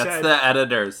 Had he That's the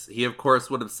editors. He, of course,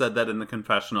 would have said that in the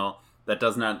confessional. That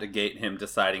does not negate him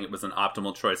deciding it was an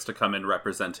optimal choice to come in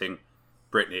representing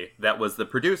Britney. That was the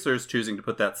producers choosing to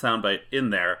put that soundbite in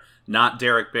there, not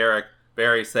Derek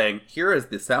Barry saying, "Here is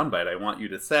the soundbite I want you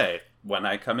to say when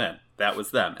I come in." That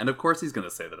was them. And of course he's going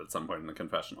to say that at some point in the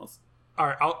confessionals. All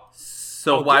right,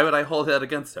 why would I hold that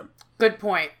against him? Good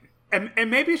point. And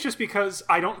maybe it's just because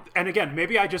I don't... And again,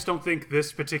 maybe I just don't think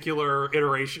this particular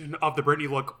iteration of the Britney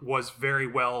look was very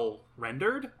well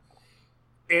rendered.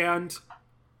 And...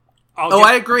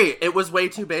 I agree. It was way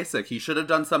too basic. He should have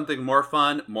done something more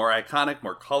fun, more iconic,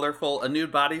 more colorful. A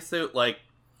nude bodysuit,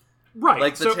 right.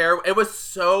 Like the terror. It was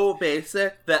so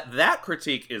basic that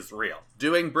critique is real.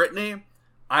 Doing Britney,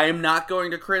 I am not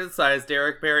going to criticize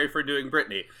Derek Barry for doing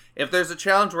Britney. If there's a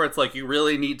challenge where it's like you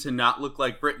really need to not look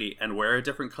like Britney and wear a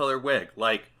different color wig,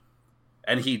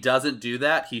 and he doesn't do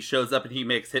that, he shows up and he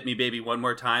makes "Hit Me Baby One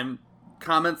More Time"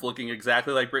 comments looking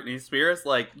exactly like Britney Spears,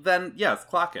 then yes,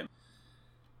 clock him.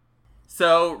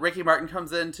 So Ricky Martin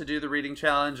comes in to do the reading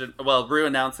challenge, and Rue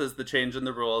announces the change in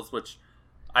the rules, which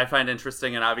I find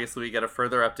interesting, and obviously we get a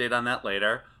further update on that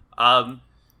later.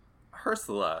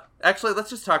 Ursula. Actually, let's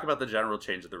just talk about the general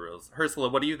change of the rules. Ursula,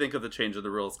 what do you think of the change of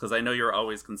the rules? Because I know you're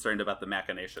always concerned about the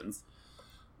machinations.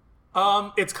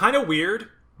 It's kind of weird,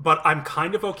 but I'm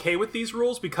kind of okay with these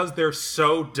rules because they're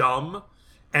so dumb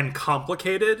and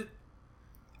complicated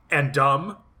and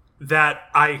dumb that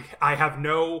I have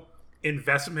no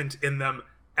investment in them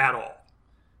at all.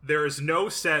 There is no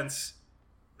sense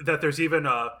that there's even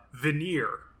a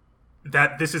veneer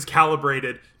that this is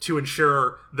calibrated to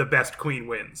ensure the best queen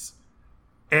wins.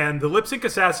 And the lip sync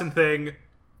assassin thing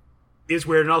is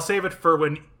weird, and I'll save it for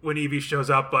when Evie shows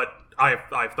up, but I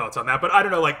have thoughts on that. But I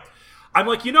don't know, I'm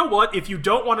you know what? If you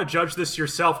don't want to judge this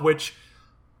yourself,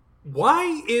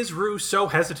 why is Rue so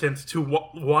hesitant to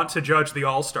want to judge the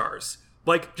All-Stars?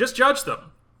 Just judge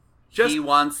them. He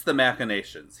wants the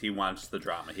machinations. He wants the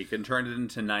drama. He can turn it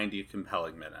into 90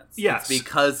 compelling minutes. Yes. It's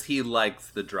because he likes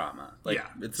the drama.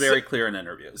 It's very clear in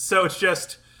interviews. So it's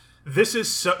just, this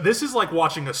is like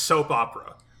watching a soap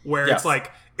opera, where yes.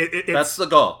 it's that's the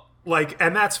goal.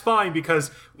 And that's fine,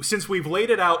 because since we've laid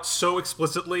it out so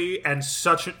explicitly and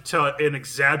to an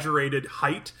exaggerated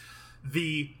height,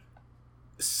 the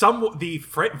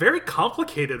very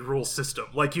complicated rule system,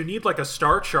 you need a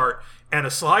star chart and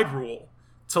a slide rule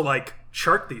to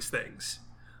chart these things.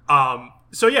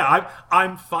 So yeah,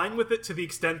 I'm fine with it to the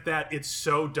extent that it's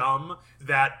so dumb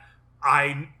that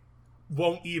I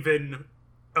won't even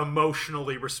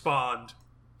emotionally respond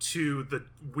to the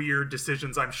weird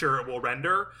decisions I'm sure it will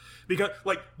render. Because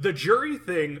the jury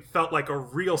thing felt like a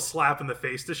real slap in the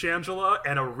face to Shangela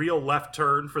and a real left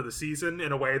turn for the season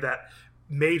in a way that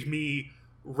made me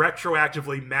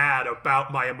retroactively mad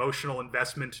about my emotional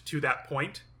investment to that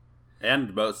point.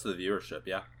 And most of the viewership,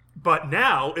 yeah. But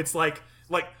now it's like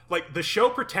the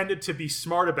show pretended to be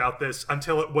smart about this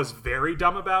until it was very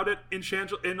dumb about it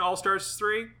in All Stars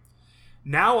 3.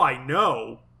 Now I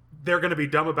know they're going to be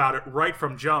dumb about it right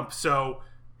from jump. So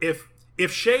if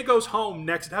Shay goes home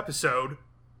next episode,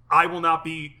 I will not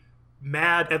be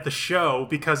mad at the show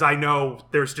because I know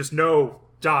there's just no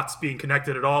dots being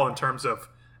connected at all in terms of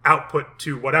output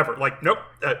to whatever. Nope,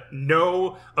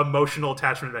 no emotional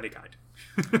attachment of any kind.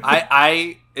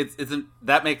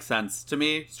 That makes sense to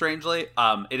me, strangely.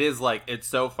 It is it's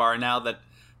so far now that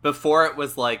before it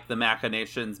was the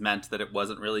machinations meant that it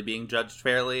wasn't really being judged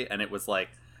fairly, and it was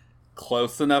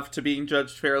close enough to being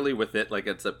judged fairly with it,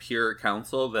 it's a pure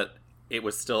council, that it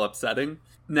was still upsetting.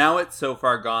 Now it's so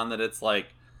far gone that it's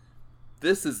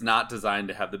this is not designed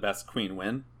to have the best queen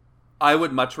win. I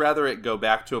would much rather it go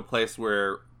back to a place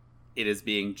where it is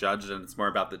being judged and it's more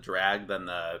about the drag than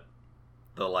the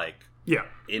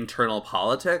internal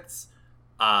politics.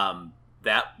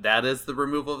 That is the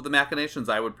removal of the machinations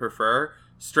I would prefer.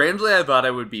 Strangely, I thought I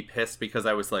would be pissed because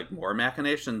I was more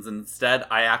machinations. Instead,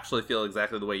 I actually feel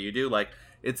exactly the way you do.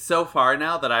 It's so far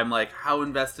now that I'm how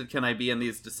invested can I be in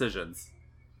these decisions?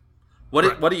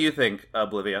 What do you think,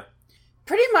 Oblivia?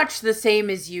 Pretty much the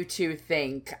same as you two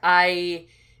think. I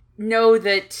know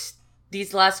that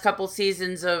these last couple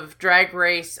seasons of Drag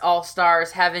Race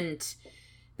All-Stars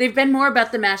they've been more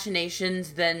about the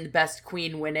machinations than the best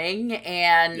queen winning,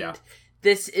 and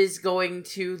this is going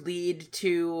to lead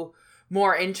to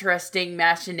more interesting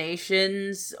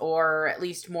machinations, or at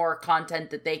least more content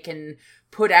that they can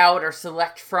put out or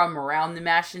select from around the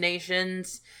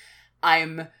machinations.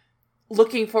 I'm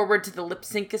looking forward to the lip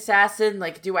sync assassin.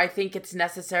 Like, do I think it's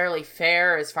necessarily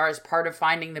fair as far as part of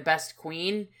finding the best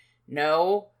queen?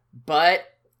 No. But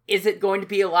is it going to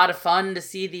be a lot of fun to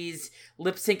see these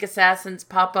lip sync assassins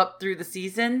pop up through the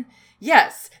season?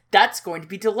 Yes, that's going to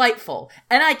be delightful.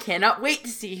 And I cannot wait to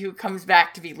see who comes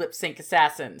back to be lip sync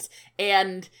assassins.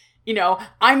 And, you know,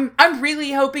 I'm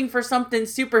really hoping for something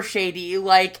super shady,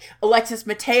 like Alexis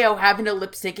Mateo having a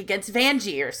lip sync against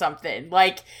Vanjie or something.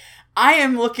 Like, I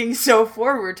am looking so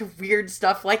forward to weird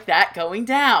stuff like that going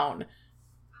down.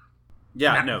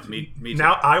 Yeah, me too.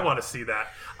 Now I want to see that.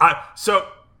 So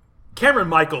Cameron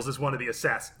Michaels is one of the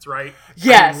assassins, right?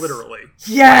 Yes. I mean, literally.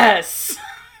 Yes.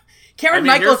 Cameron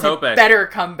Michaels had better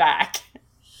come back.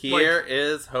 Here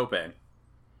is hoping.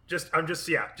 I'm just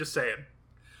saying.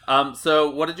 So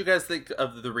what did you guys think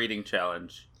of the reading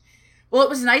challenge? Well, it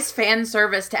was nice fan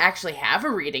service to actually have a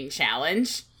reading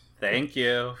challenge. Thank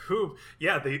you.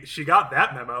 She got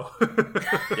that memo.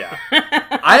 Yeah.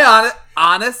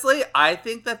 Honestly, I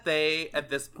think that they, at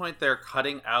this point, they're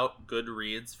cutting out good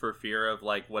reads for fear of,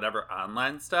 like, whatever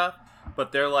online stuff.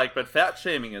 But they're like, but fat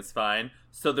shaming is fine.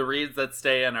 So the reads that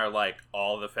stay in are, like,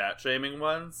 all the fat shaming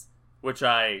ones, which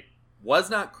I was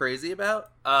not crazy about.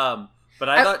 But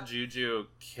I thought Juju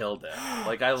killed it.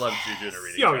 Like, I love Juju in a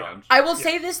reading challenge. I will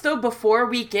say this, though, before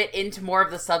we get into more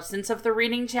of the substance of the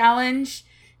reading challenge.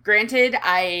 Granted,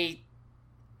 I'm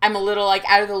a little, like,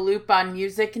 out of the loop on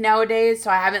music nowadays,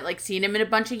 so I haven't, like, seen him in a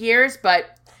bunch of years,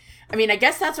 but, I mean, I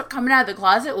guess that's what coming out of the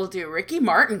closet will do. Ricky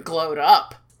Martin glowed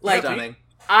up. Like, Stunning.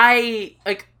 I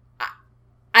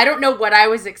don't know what I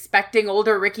was expecting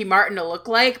older Ricky Martin to look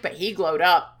like, but he glowed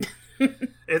up.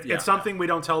 It's something we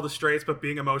don't tell the straights, but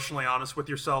being emotionally honest with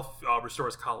yourself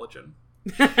restores collagen.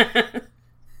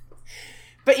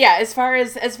 But yeah, as far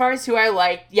as who I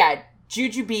like, yeah,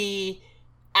 Jujubee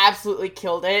absolutely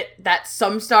killed it. That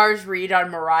Some Stars read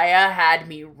on Mariah had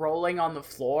me rolling on the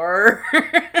floor.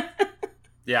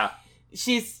 Yeah.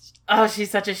 She's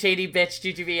such a shady bitch,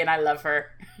 Jujubee, and I love her.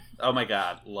 Oh my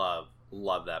god, love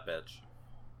that bitch.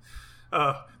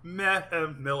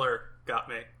 Miller got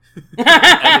me.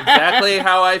 And exactly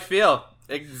how I feel.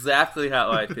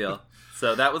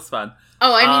 So that was fun.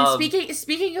 Oh, I mean,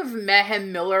 speaking of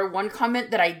Mayhem Miller, one comment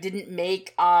that I didn't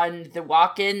make on the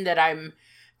walk-in that I'm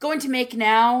going to make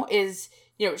now is,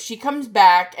 you know, she comes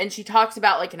back and she talks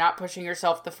about, like, not pushing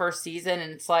herself the first season,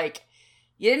 and it's like,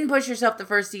 you didn't push yourself the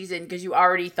first season because you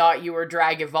already thought you were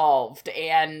drag evolved.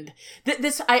 And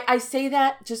I say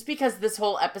that just because this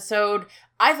whole episode,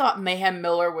 I thought Mayhem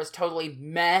Miller was totally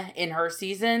meh in her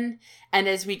season. And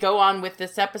as we go on with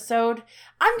this episode,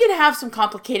 I'm going to have some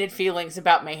complicated feelings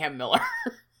about Mayhem Miller.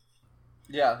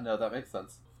 Yeah, no, that makes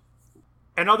sense.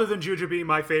 And other than Jujubee,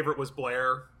 my favorite was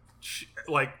Blair.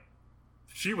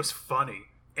 She was funny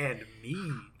and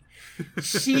mean.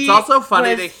 It's also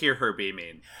funny to hear her be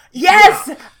mean. Yes!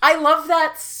 Yeah. I love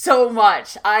that so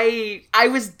much. I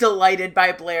was delighted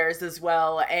by Blair's as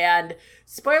well. And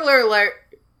spoiler alert,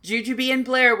 Jujubee and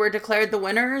Blair were declared the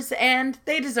winners, and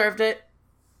they deserved it.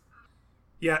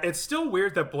 Yeah, it's still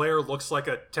weird that Blair looks like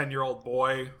a 10-year-old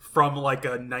boy from, like,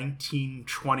 a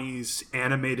 1920s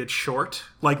animated short.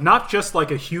 Like, not just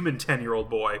like a human 10-year-old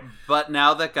boy. But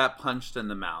now that got punched in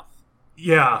the mouth.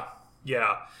 Yeah.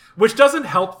 Which doesn't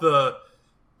help the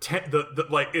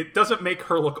it doesn't make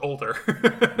her look older.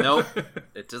 Nope,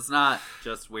 it does not.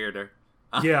 Just weirder.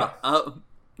 Yeah.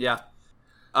 Yeah.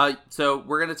 So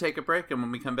we're going to take a break, and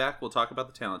when we come back, we'll talk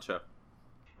about the talent show.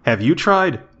 Have you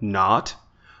tried not?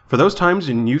 For those times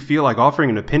when you feel like offering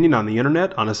an opinion on the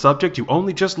internet on a subject you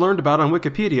only just learned about on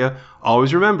Wikipedia,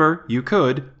 always remember, you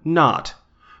could not.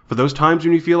 For those times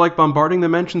when you feel like bombarding the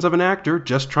mentions of an actor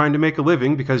just trying to make a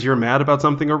living because you're mad about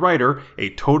something a writer, a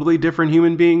totally different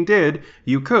human being did,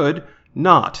 you could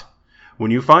not.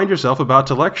 When you find yourself about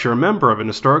to lecture a member of an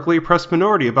historically oppressed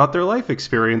minority about their life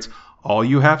experience, all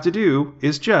you have to do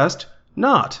is just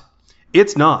not.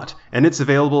 It's not, and it's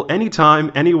available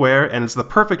anytime, anywhere, and it's the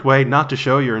perfect way not to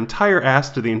show your entire ass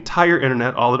to the entire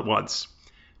internet all at once.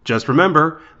 Just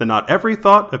remember that not every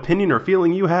thought, opinion, or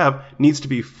feeling you have needs to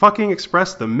be fucking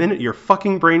expressed the minute your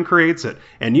fucking brain creates it,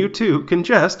 and you too can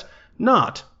just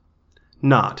not.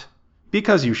 Not.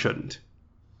 Because you shouldn't.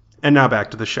 And now back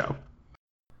to the show.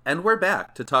 And we're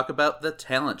back to talk about the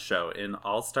talent show in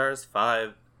All Stars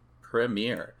 5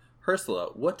 premiere. Ursula,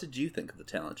 what did you think of the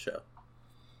talent show?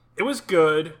 It was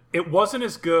good. It wasn't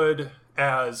as good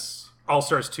as All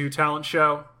Stars 2 talent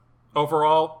show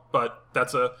overall, but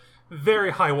that's a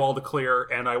very high wall to clear,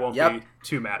 and I won't be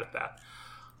too mad at that.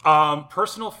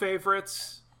 Personal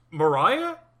favorites,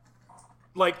 Mariah?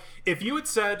 Like, if you had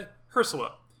said,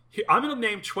 Ursula, I'm going to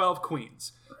name 12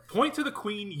 queens. Point to the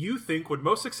queen you think would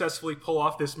most successfully pull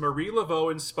off this Marie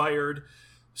Laveau-inspired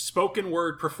spoken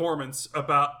word performance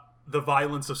about the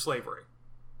violence of slavery.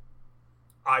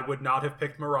 I would not have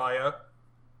picked Mariah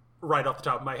right off the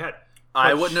top of my head.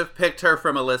 I wouldn't have picked her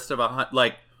from a list of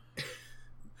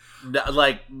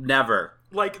never.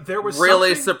 Like, there was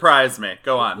really surprised me.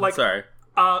 Go on. Like, sorry.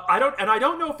 I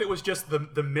don't know if it was just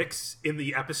the mix in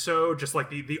the episode, just like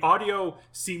the audio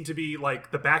seemed to be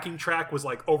like the backing track was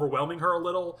like overwhelming her a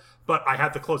little, but I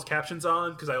had the closed captions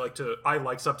on because I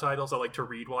like subtitles. I like to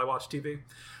read while I watch TV.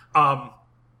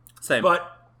 Same.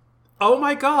 But oh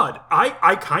my god,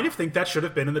 I kind of think that should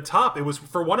have been in the top. It was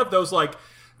for one of those, like,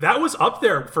 that was up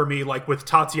there for me, like with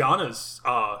Tatiana's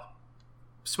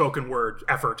spoken word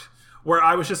effort, where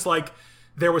I was just like,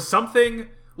 there was something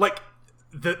like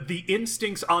the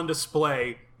instincts on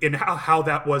display in how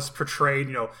that was portrayed.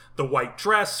 You know, the white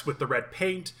dress with the red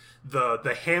paint, the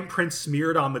handprint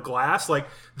smeared on the glass. Like,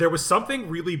 there was something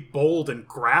really bold and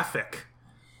graphic,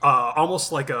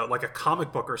 almost like a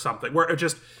comic book or something, where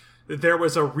there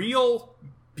was a real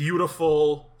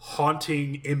beautiful,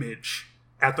 haunting image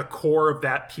at the core of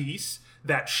that piece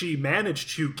that she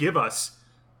managed to give us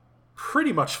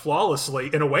pretty much flawlessly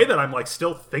in a way that I'm like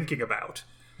still thinking about.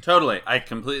 Totally. I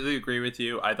completely agree with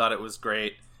you. I thought it was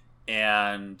great,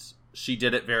 and she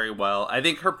did it very well. I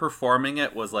think her performing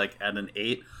it was like at an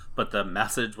 8, but the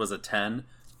message was a 10,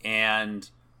 and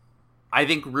I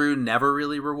think Rue never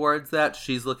really rewards that.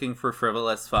 She's looking for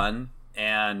frivolous fun,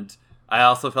 and I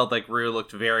also felt like Rue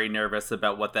looked very nervous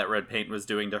about what that red paint was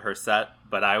doing to her set,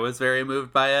 but I was very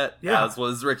moved by it, as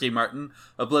was Ricky Martin.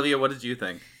 Oblivia, what did you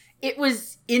think? It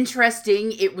was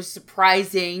interesting. It was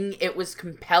surprising. It was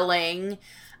compelling.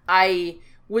 I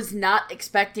was not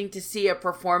expecting to see a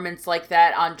performance like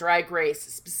that on Drag Race,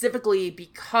 specifically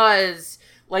because,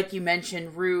 like you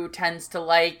mentioned, Rue tends to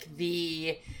like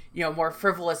the, more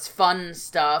frivolous, fun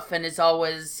stuff and is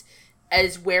always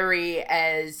as wary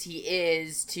as he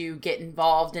is to get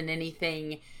involved in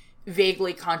anything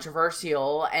vaguely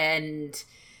controversial. And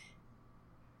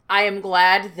I am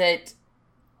glad that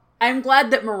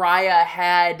Mariah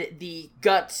had the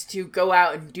guts to go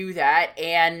out and do that,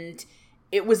 and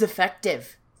it was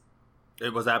effective.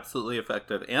 It was absolutely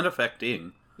effective and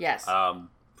affecting. Yes.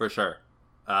 For sure.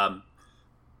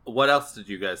 What else did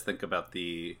you guys think about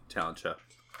the talent show?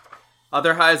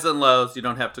 Other highs and lows. You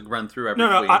don't have to run through every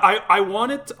queen.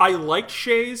 I liked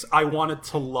Shay's. I wanted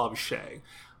to love Shay.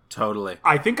 Totally.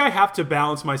 I think I have to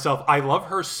balance myself. I love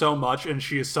her so much, and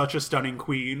she is such a stunning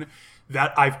queen,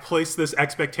 that I've placed this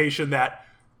expectation that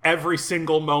every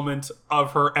single moment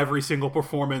of her, every single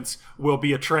performance will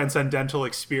be a transcendental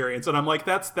experience. And I'm like,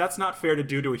 that's not fair to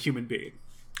do to a human being.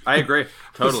 I agree.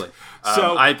 Totally.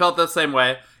 So I felt the same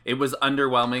way. It was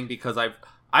underwhelming because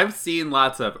I've seen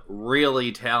lots of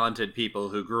really talented people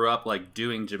who grew up like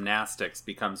doing gymnastics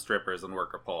become strippers and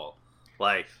work a pole.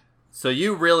 Like, so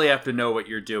you really have to know what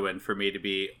you're doing for me to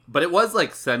be, but it was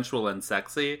like sensual and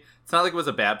sexy. It's not like it was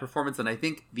a bad performance, and I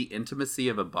think the intimacy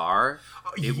of a bar,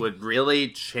 it would really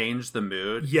change the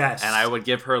mood. Yes. And I would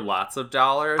give her lots of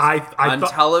dollars. On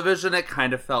television, it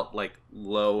kind of felt like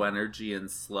low energy and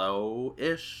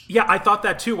slow-ish. Yeah, I thought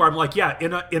that too, where I'm like, yeah,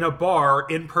 in a bar,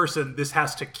 in person, this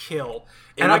has to kill.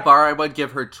 In a bar, I would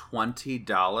give her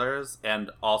 $20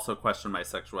 and also question my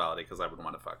sexuality because I would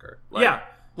want to fuck her. Like, yeah,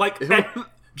 like,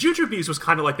 Jujubes was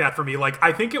kind of like that for me. Like,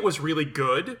 I think it was really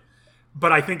good,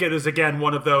 but I think it is, again,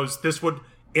 one of those, this would,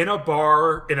 in a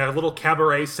bar, in a little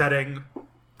cabaret setting,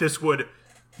 this would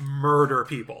murder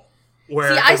people.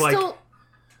 Where, see,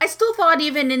 I still thought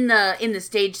even in the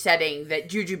stage setting that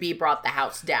Jujubee brought the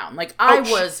house down. Like, I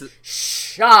was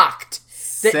shocked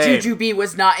that Jujubee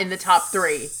was not in the top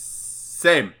 3.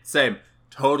 Same.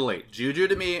 Totally. Juju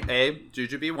to me,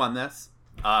 Jujubee won this.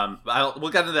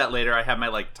 We'll get into that later. I have my,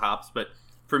 like, tops, but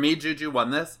for me, Juju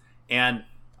won this, and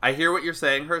I hear what you're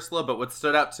saying, Ursula, but what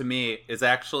stood out to me is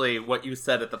actually what you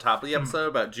said at the top of the episode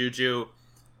about Juju,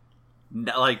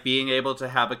 like, being able to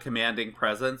have a commanding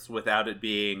presence without it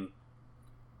being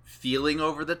feeling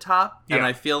over the top. Yeah. And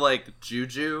I feel like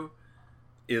Juju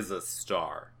is a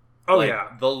star. Oh, like, yeah.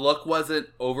 The look wasn't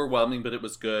overwhelming, but it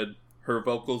was good. Her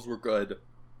vocals were good.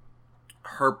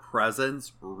 Her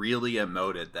presence really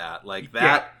emoted that. Like,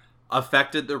 that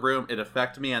affected the room. It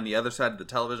affected me on the other side of the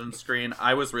television screen.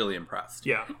 I was really impressed.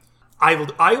 Yeah.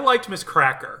 I liked Miss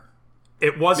Cracker.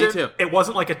 It wasn't, me too. It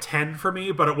wasn't like a 10 for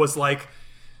me, but it was like,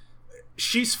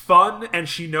 she's fun and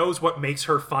she knows what makes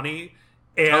her funny.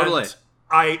 And totally.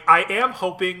 I am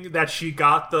hoping that she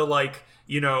got the, like,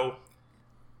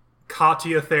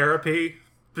 Katya therapy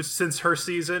since her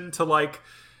season to like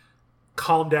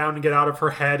calm down and get out of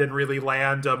her head and really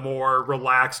land a more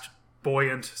relaxed,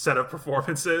 buoyant set of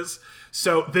performances.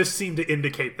 So this seemed to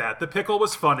indicate that. The pickle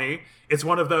was funny. It's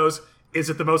one of those, is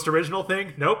it the most original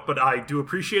thing? Nope, but I do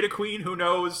appreciate a queen who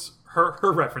knows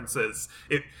her references.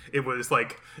 It was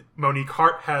like Monique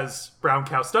Hart has Brown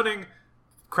Cow Stunning,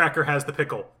 Cracker has the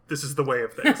pickle. This is the way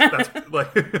of things. That's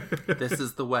like This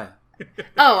is the way.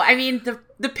 Oh, I mean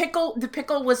the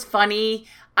pickle was funny.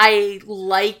 I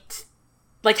liked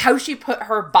like how she put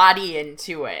her body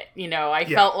into it. You know, I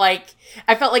felt like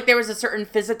there was a certain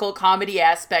physical comedy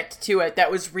aspect to it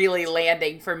that was really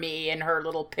landing for me in her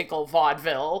little pickle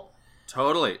vaudeville.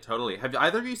 Totally. Have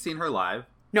either of you seen her live?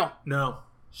 No.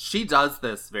 She does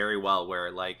this very well where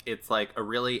like it's like a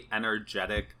really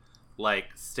energetic like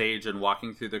stage and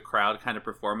walking through the crowd kind of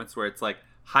performance where it's like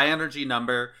high energy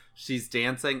number, she's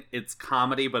dancing, it's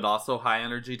comedy but also high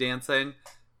energy dancing.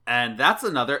 And that's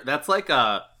like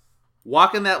a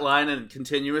walking that line and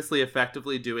continuously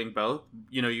effectively doing both.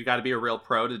 You know, you got to be a real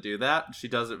pro to do that. She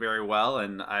does it very well,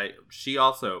 and she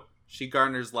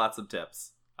garners lots of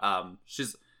tips.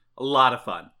 She's a lot of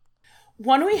fun.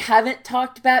 One we haven't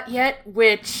talked about yet,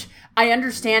 which I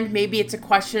understand maybe it's a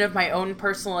question of my own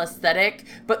personal aesthetic,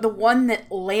 but the one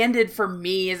that landed for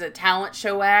me as a talent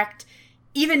show act,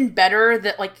 even better,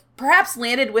 that like perhaps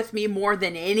landed with me more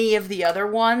than any of the other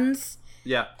ones.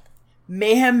 Yeah.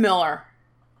 Mayhem Miller.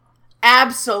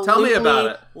 Absolutely. Tell me about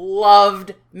it.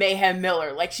 Loved Mayhem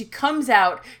Miller. Like she comes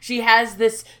out, she has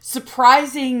this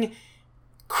surprising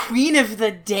Queen of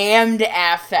the Damned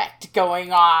affect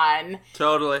going on.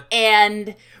 Totally.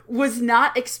 And was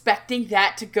not expecting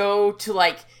that to go to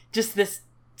like just this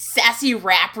sassy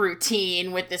rap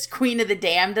routine with this Queen of the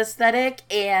Damned aesthetic.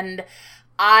 And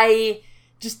I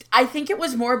think it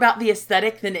was more about the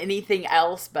aesthetic than anything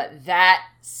else, but that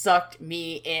sucked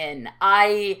me in.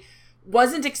 I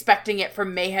wasn't expecting it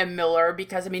from Mayhem Miller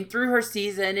because, I mean, through her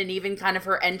season and even kind of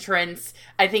her entrance,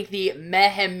 I think the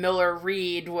Mayhem Miller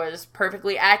read was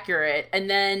perfectly accurate. And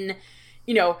then,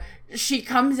 you know, she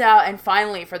comes out and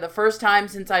finally, for the first time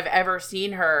since I've ever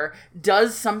seen her,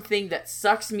 does something that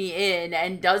sucks me in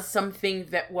and does something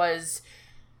that was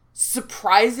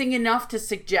surprising enough to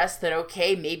suggest that,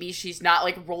 okay, maybe she's not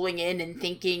like rolling in and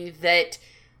thinking that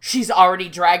she's already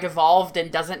drag evolved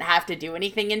and doesn't have to do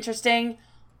anything interesting.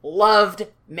 Loved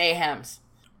Mayhems.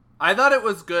 I thought it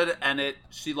was good, and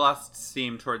she lost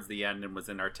steam towards the end and was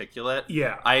inarticulate.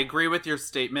 Yeah. I agree with your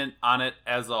statement on it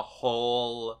as a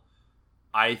whole.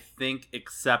 I think,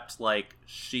 except, like,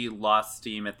 she lost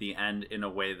steam at the end in a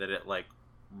way that it, like,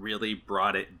 really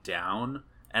brought it down.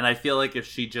 And I feel like if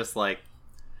she just, like,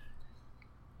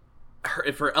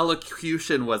 if her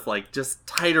elocution was, like, just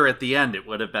tighter at the end, it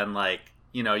would have been, like,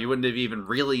 you know, you wouldn't have even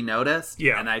really noticed.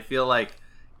 Yeah. And I feel like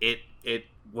it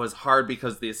was hard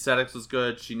because the aesthetics was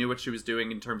good. She knew what she was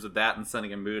doing in terms of that and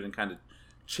setting a mood and kind of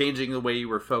changing the way you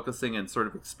were focusing and sort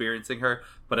of experiencing her.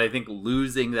 But I think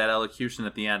losing that elocution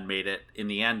at the end made it, in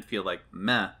the end, feel like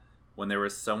meh when there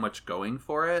was so much going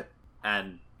for it.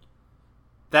 And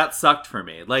that sucked for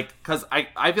me. Like, because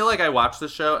I feel like I watched the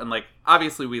show and, like,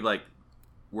 obviously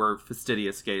we're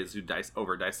fastidious gays who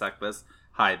over dissect this.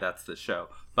 Hi, that's the show.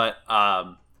 But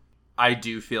I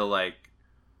do feel like,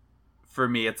 for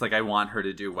me, it's like I want her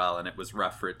to do well, and it was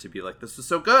rough for it to be like, this was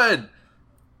so good!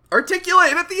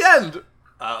 Articulate at the end!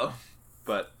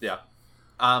 But, yeah.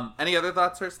 Any other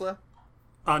thoughts, Ursula?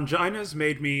 Angina's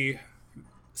made me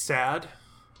sad.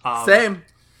 Same.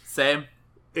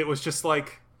 It was just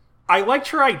like, I liked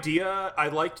her idea. I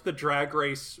liked the Drag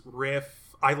Race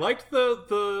riff. I liked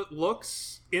the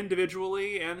looks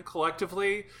individually and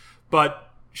collectively,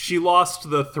 but she lost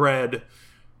the thread.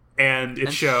 And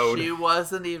it showed. She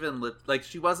wasn't even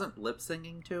she wasn't lip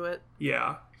singing to it.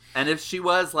 Yeah. And if she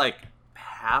was like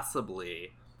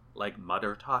passably like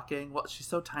mutter talking, well, she's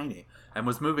so tiny and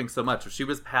was moving so much. If she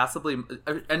was passably,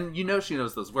 and you know she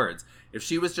knows those words. If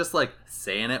she was just like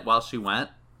saying it while she went,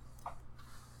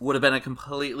 would have been a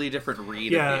completely different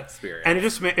read of the experience. And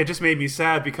it just made me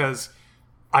sad because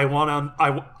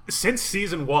since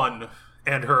season 1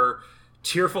 and her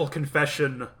tearful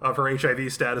confession of her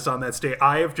HIV status on that stage,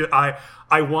 I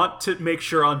want to make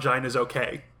sure Angina's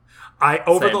okay.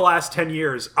 Over the last 10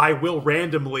 years, I will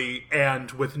randomly and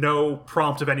with no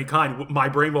prompt of any kind, my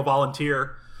brain will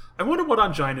volunteer, I wonder what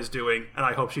Angina's doing, and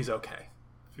I hope she's okay.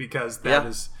 Because that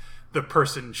is the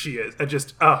person she is.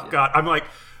 God, I'm like,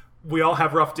 we all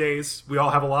have rough days. We all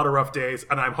have a lot of rough days,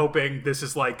 and I'm hoping this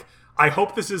is like, I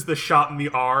hope this is the shot in the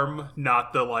arm,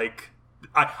 not the like,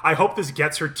 I hope this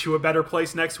gets her to a better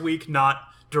place next week, not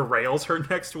derails her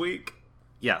next week.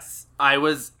 Yes. I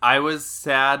was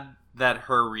sad that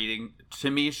her reading, to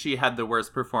me, she had the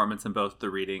worst performance in both the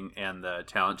reading and the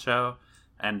talent show.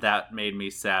 And that made me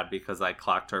sad because I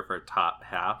clocked her for top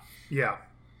half. Yeah.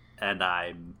 And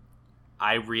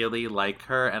I really like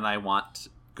her, and I want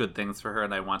good things for her,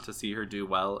 and I want to see her do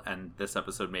well. And this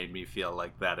episode made me feel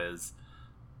like that is,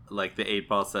 like the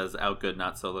 8-Ball says, out good,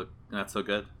 not so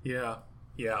good. Yeah.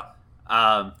 Yeah.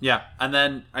 Yeah. And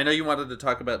then I know you wanted to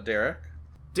talk about Derek.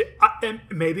 And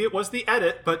maybe it was the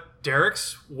edit, but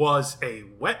Derek's was a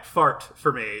wet fart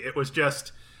for me. It was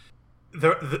just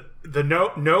the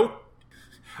no.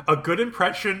 A good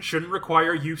impression shouldn't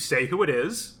require you say who it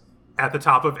is at the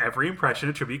top of every impression.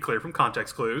 It should be clear from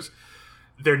context clues.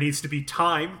 There needs to be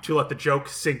time to let the joke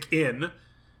sink in,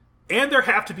 and there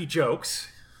have to be jokes.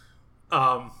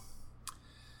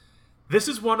 This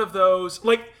is one of those,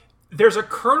 like, there's a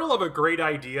kernel of a great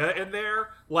idea in there.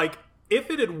 Like, if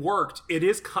it had worked,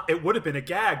 it would have been a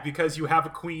gag, because you have a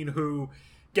queen who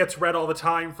gets read all the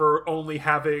time for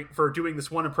doing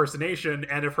this one impersonation,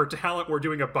 and if her talent were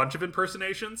doing a bunch of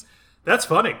impersonations, that's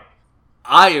funny.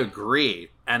 I agree,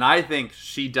 and I think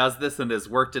she does this and has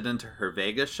worked it into her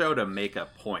Vegas show to make a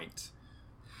point.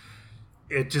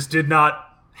 It just did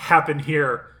not happen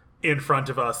here in front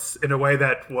of us in a way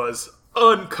that was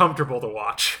uncomfortable to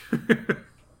watch.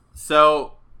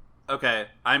 So, okay,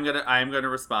 I'm gonna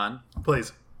respond.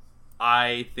 Please.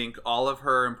 I think all of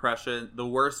her impression, the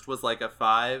worst was like a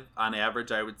 5. On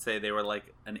average, I would say they were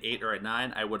like an 8 or a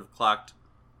 9. I would have clocked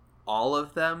all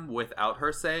of them without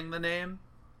her saying the name.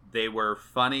 They were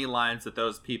funny lines that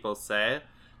those people say.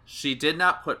 She did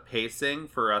not put pacing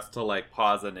for us to like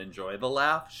pause and enjoy the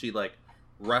laugh. She like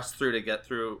rushed through to get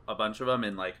through a bunch of them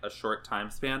in like a short time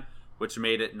span, which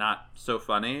made it not so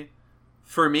funny.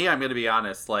 For me, I'm going to be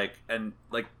honest,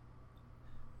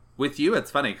 with you, it's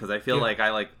funny because I feel like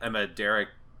I'm a Derek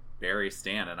Barry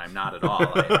stan, and I'm not at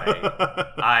all.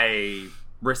 I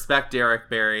respect Derek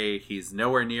Barry. He's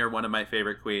nowhere near one of my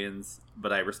favorite queens,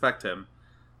 but I respect him.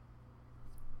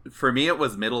 For me, it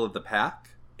was middle of the pack,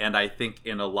 and I think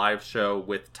in a live show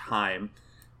with time,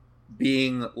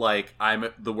 being like,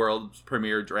 I'm the world's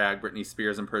premier drag Britney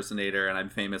Spears impersonator, and I'm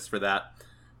famous for that,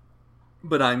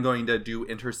 but I'm going to do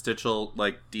interstitial,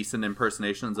 like, decent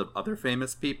impersonations of other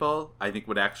famous people, I think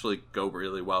would actually go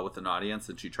really well with an audience,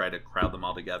 and she tried to crowd them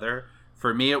all together.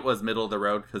 For me, it was middle of the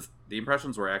road, because the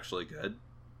impressions were actually good,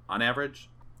 on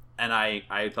average. And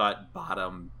I thought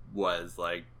bottom was,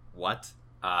 like, what?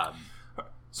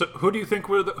 So who do you think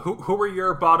were who were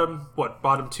your bottom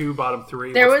 2, bottom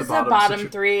 3? There was a bottom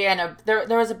 3 and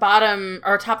there was a bottom,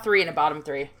 or top 3 and a bottom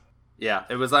 3. Yeah,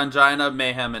 it was Ongina,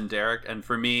 Mayhem, and Derek, and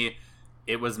for me,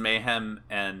 it was Mayhem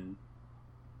and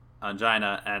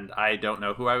Ongina, and I don't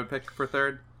know who I would pick for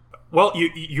third. Well,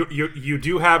 you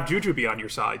do have Jujubee on your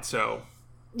side, so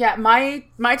yeah, my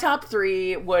top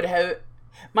 3 would have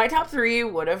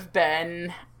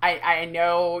been, I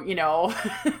know, know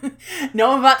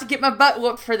I'm about to get my butt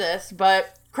whooped for this,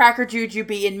 but Cracker,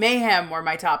 Jujubee, and Mayhem were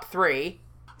my top 3.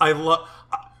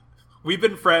 We've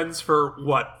been friends for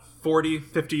 40,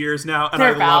 50 years now, and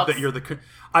I love that you're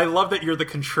the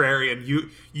contrarian.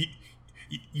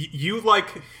 You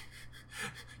like,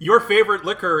 your favorite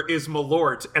liquor is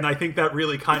Malort, and I think that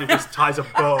really kind of just ties a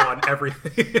bow on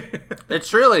everything. It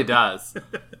truly does.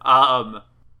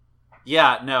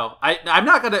 Yeah, no, I'm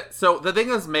not gonna. So the thing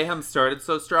is, Mayhem started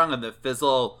so strong, and the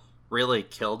fizzle really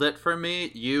killed it for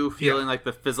me. You feeling like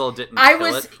the fizzle didn't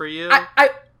kill it for you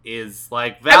is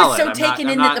like valid. I was so taken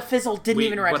in that the fizzle didn't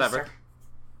even register. Whatever.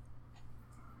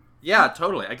 Yeah,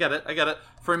 totally. I get it.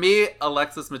 For me,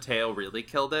 Alexis Mateo really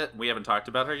killed it. We haven't talked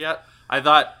about her yet. I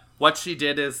thought what she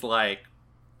did is like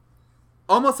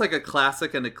almost like a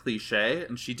classic and a cliche,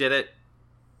 and she did it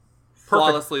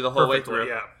flawlessly the whole way through.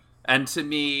 Yeah. And to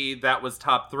me, that was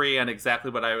top 3 and exactly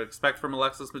what I would expect from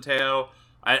Alexis Mateo.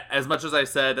 As much as I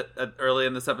said early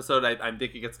in this episode, I'm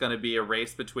thinking it's going to be a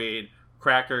race between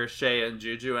Cracker, Shea, and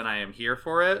Juju, and I am here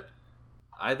for it.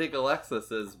 I think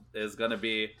Alexis is going to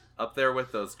be up there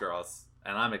with those girls,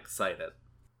 and I'm excited.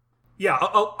 Yeah,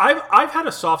 I've had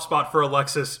a soft spot for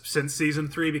Alexis since season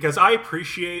 3 because I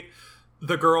appreciate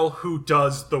the girl who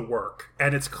does the work,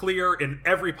 and it's clear in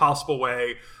every possible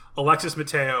way Alexis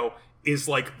Mateo is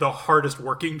like the hardest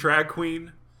working drag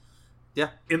queen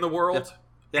in the world.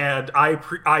 Yeah. And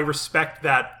I respect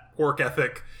that work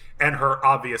ethic and her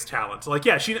obvious talent. Like,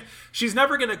 yeah, she's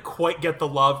never going to quite get the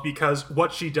love because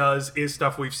what she does is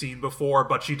stuff we've seen before,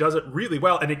 but she does it really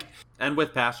well. And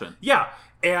with passion. Yeah.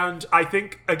 And I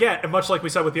think, again, and much like we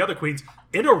said with the other queens,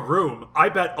 in a room, I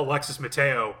bet Alexis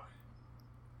Mateo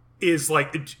is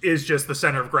just the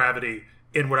center of gravity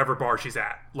in whatever bar she's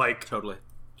at. Like, Totally.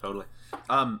 Totally.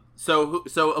 So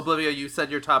Oblivia, you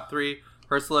said your top three.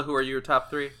 Ursula, who are your top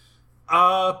three?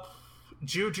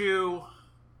 Juju,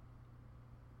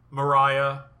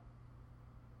 Mariah,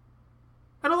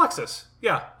 and Alexis.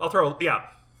 Yeah, I'll throw. Yeah,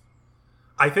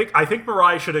 I think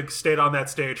Mariah should have stayed on that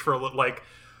stage for a little. Like,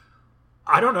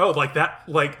 I don't know, like that.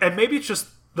 Like, and maybe it's just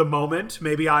the moment.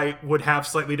 Maybe I would have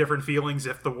slightly different feelings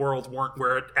if the world weren't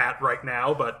where it's at right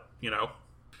now. But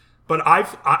But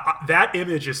that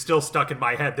image is still stuck in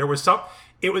my head. There was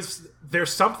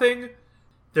something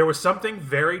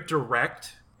very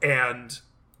direct, and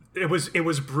it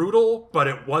was brutal, but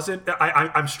it wasn't.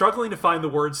 I'm struggling to find the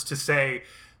words to say,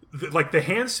 like, the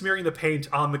hand smearing the paint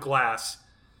on the glass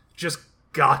just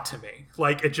got to me.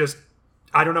 Like, it just,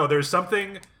 I don't know. There's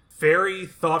something very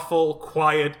thoughtful,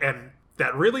 quiet, and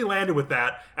that really landed with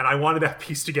that. And I wanted that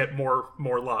piece to get more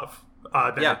love.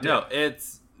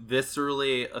 It's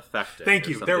viscerally effective. Thank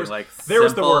you. There was like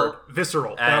the word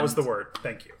visceral. That was the word.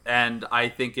 Thank you. And I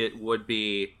think it would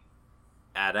be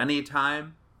at any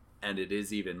time, and it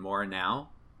is even more now.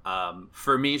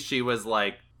 For me, she was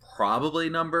like probably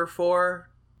number 4,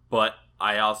 but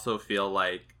I also feel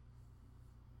like,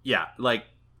 yeah, like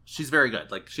she's very good.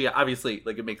 Like, she obviously,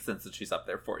 like, it makes sense that she's up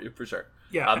there for you for sure.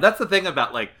 Yeah, that's the thing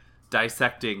about like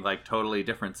dissecting like totally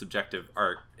different subjective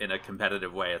art in a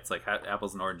competitive way. It's like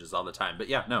apples and oranges all the time. But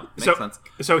yeah, no, makes sense.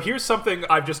 So here's something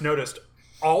I've just noticed: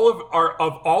 all of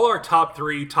our top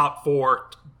 3, top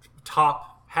 4,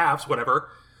 top halves,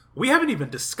 whatever, we haven't even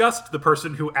discussed the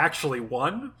person who actually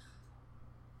won.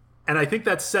 And I think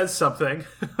that says something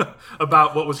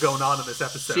about what was going on in this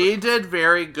episode. She did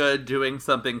very good doing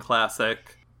something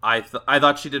classic. I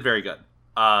thought she did very good.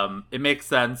 It makes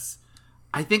sense.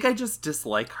 I think I just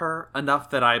dislike her enough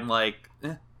that I'm like,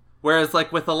 eh. Whereas,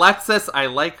 like, with Alexis, I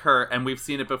like her, and we've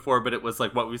seen it before, but it was,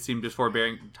 like, what we've seen before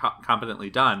being competently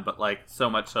done, but, like, so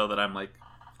much so that I'm, like,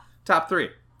 top 3.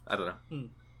 I don't know.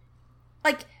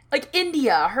 Like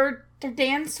India, her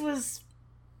dance was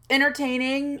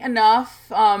entertaining enough.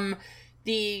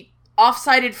 The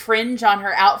off-sided fringe on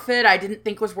her outfit I didn't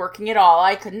think was working at all.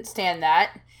 I couldn't stand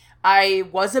that. I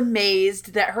was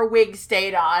amazed that her wig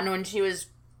stayed on when she was,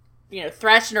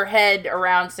 thrashing her head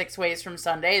around 6 Ways from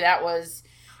Sunday. That was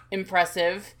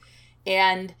impressive.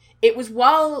 And it was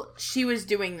while she was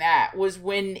doing that was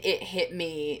when it hit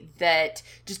me that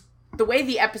just the way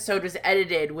the episode was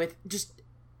edited, with just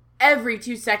every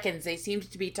 2 seconds they seemed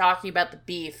to be talking about the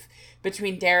beef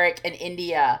between Derek and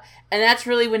India. And that's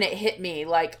really when it hit me,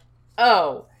 like,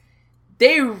 oh,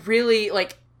 they really,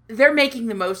 like, they're making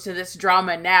the most of this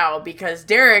drama now because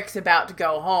Derek's about to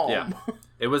go home. Yeah.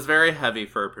 It was very heavy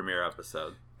for a premiere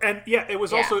episode. And yeah, it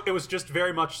was also, it was just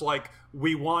very much like,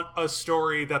 we want a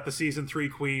story that the season 3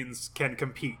 queens can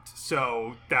compete.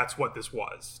 So that's what this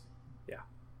was. Yeah.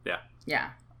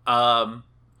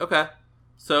 Okay.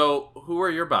 So who are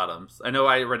your bottoms? I know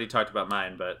I already talked about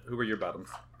mine, but who were your bottoms?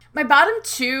 My bottom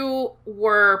 2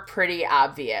 were pretty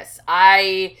obvious.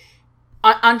 Angina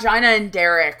and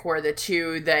Derek were the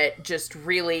 2 that just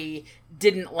really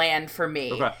didn't land for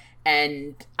me. Okay.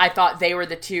 And I thought they were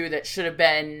the 2 that should have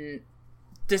been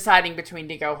deciding between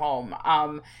to go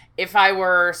home. If I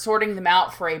were sorting them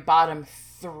out for a bottom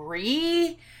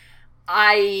 3,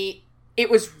 it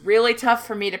was really tough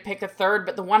for me to pick a third,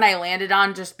 but the one I landed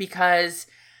on, just because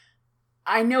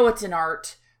I know it's an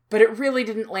art, but it really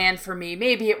didn't land for me.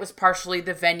 Maybe it was partially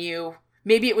the venue.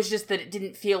 Maybe it was just that it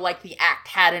didn't feel like the act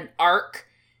had an arc.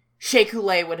 Shea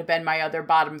Coulee would have been my other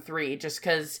bottom 3, just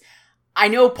because I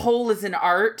know pole is an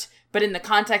art, but in the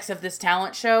context of this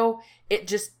talent show, it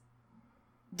just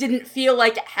didn't feel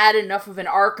like it had enough of an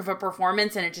arc of a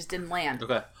performance, and it just didn't land.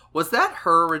 Okay. Was that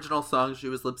her original song she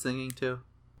was lip-singing to?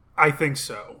 I think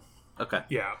so. Okay.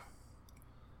 Yeah.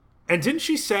 And didn't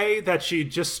she say that she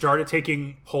just started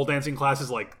taking pole dancing classes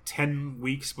like 10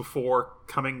 weeks before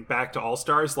coming back to All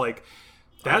Stars? Like,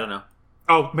 that... I don't know.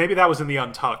 Oh, maybe that was in the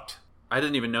Untucked. I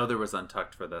didn't even know there was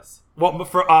Untucked for this. Well,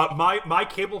 for my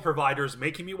cable provider's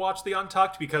making me watch the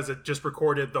Untucked because it just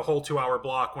recorded the whole 2-hour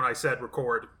block when I said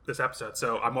record this episode.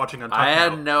 So I'm watching Untucked I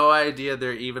had now. no idea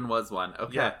there even was one.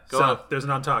 Okay, Yeah, go on. There's an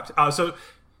Untucked. So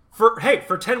for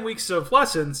 10 weeks of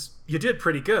lessons, you did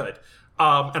pretty good.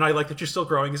 And I like that you're still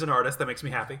growing as an artist. That makes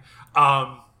me happy.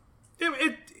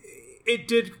 It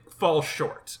did fall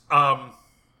short.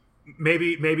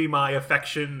 Maybe my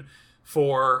affection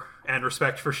for and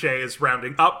respect for Shea is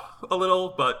rounding up a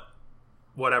little, but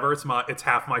whatever. It's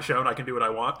half my show, and I can do what I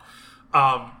want.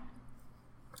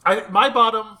 My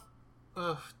bottom.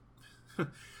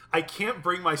 I can't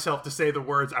bring myself to say the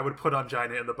words I would put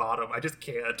Angina in the bottom. I just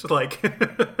can't. Like,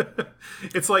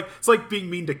 it's like being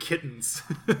mean to kittens.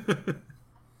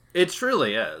 It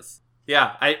truly is.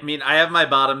 Yeah, I mean, I have my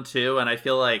bottom 2, and I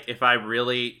feel like if I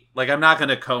really... Like, I'm not going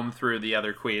to comb through the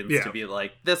other queens to be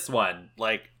like, this one.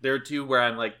 Like, there are 2 where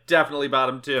I'm like, definitely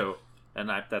bottom 2. And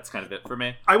that's kind of it for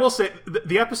me. I will say,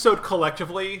 the episode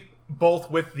collectively, both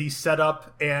with the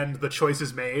setup and the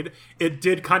choices made, it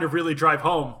did kind of really drive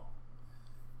home.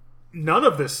 None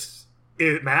of this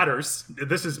matters.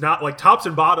 This is not, like, tops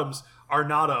and bottoms are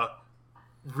not a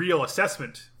real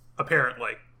assessment,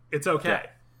 apparently. It's okay.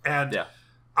 Yeah. And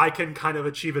I can kind of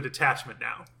achieve a detachment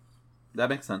now. That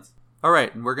makes sense. All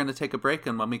right, and we're going to take a break,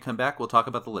 and when we come back, we'll talk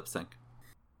about the lip sync.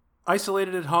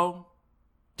 Isolated at home?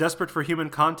 Desperate for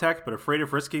human contact but afraid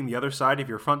of risking the other side of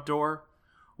your front door?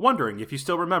 Wondering if you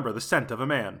still remember the scent of a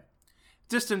man?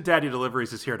 Distant Daddy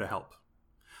Deliveries is here to help.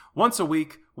 Once a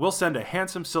week, we'll send a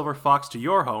handsome silver fox to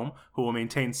your home who will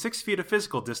maintain 6 feet of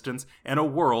physical distance and a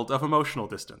world of emotional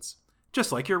distance,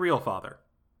 just like your real father.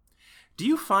 Do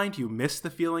you find you miss the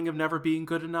feeling of never being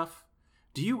good enough?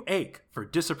 Do you ache for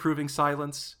disapproving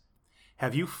silence?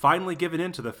 Have you finally given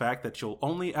in to the fact that you'll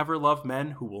only ever love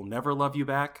men who will never love you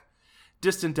back?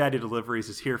 Distant Daddy Deliveries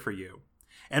is here for you.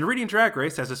 And Reading Drag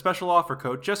Race has a special offer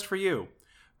code just for you.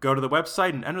 Go to the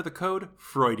website and enter the code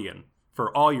Freudian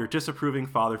for all your disapproving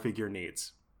father figure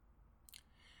needs.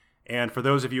 And for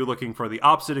those of you looking for the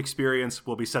opposite experience,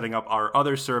 we'll be setting up our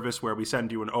other service where we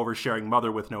send you an oversharing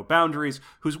mother with no boundaries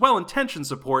whose well-intentioned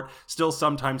support still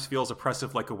sometimes feels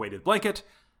oppressive like a weighted blanket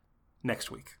next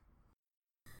week.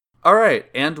 All right,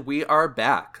 and we are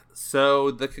back. So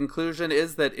the conclusion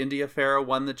is that India Farah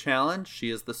won the challenge.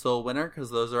 She is the sole winner because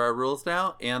those are our rules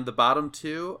now. And the bottom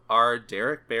 2 are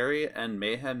Derek Barry and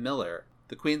Mayhem Miller.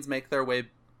 The queens make their way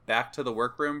back to the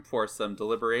workroom for some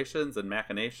deliberations and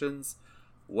machinations.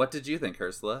 What did you think,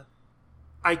 Ursula?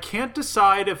 I can't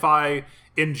decide if I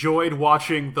enjoyed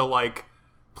watching the, like,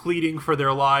 pleading for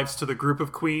their lives to the group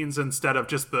of queens instead of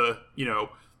just the,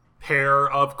 pair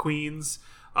of queens.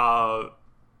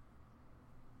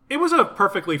 It was a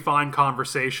perfectly fine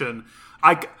conversation.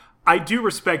 I do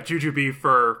respect Jujubee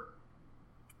for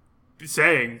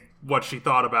saying what she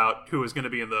thought about who was going to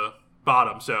be in the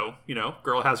bottom. So,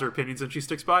 girl has her opinions and she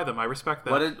sticks by them. I respect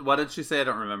that. What did she say? I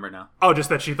don't remember now. Oh, just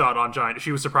that she thought Ongina.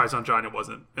 She was surprised Ongina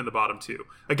wasn't in the bottom 2.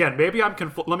 Again, maybe I'm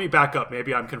let me back up.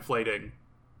 Maybe I'm conflating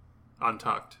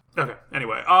Untucked. Okay.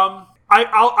 Anyway,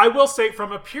 I will say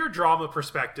from a pure drama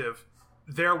perspective,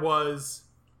 there was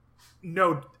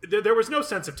no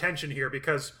sense of tension here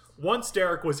because once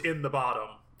Derek was in the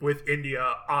bottom with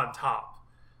India on top,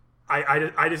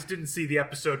 I just didn't see the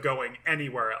episode going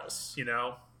anywhere else,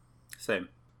 Same.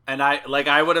 And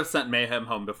I would have sent Mayhem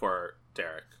home before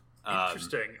Derek.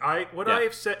 Interesting. I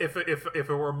have said if it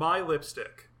were my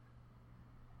lipstick,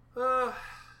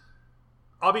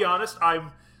 I'll be honest, I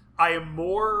am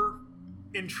more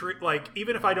intrigued. Like,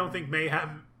 even if I don't think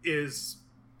Mayhem is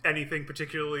anything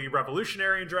particularly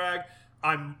revolutionary in drag,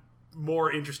 I'm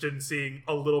more interested in seeing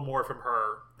a little more from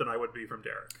her than I would be from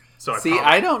Derek. So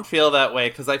I don't feel that way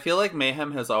because I feel like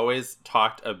Mayhem has always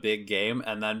talked a big game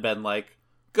and then been like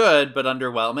good but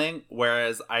underwhelming.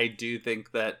 Whereas I do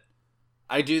think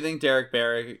Derek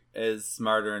Barry is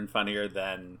smarter and funnier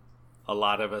than a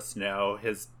lot of us know.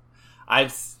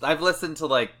 I've listened to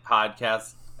like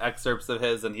podcast excerpts of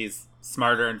his, and he's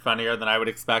smarter and funnier than I would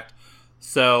expect.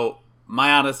 So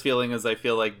my honest feeling is I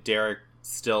feel like Derek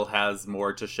still has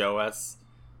more to show us.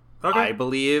 Okay. I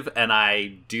believe, and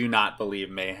I do not believe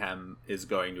Mayhem is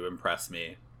going to impress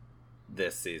me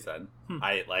this season.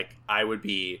 I would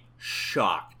be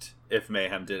shocked if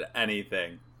Mayhem did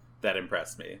anything that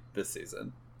impressed me this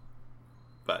season.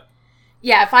 But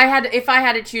yeah, if I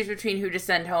had to choose between who to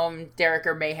send home, Derek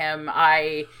or Mayhem,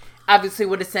 I obviously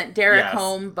would have sent Derek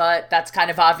home, but that's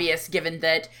kind of obvious given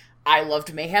that I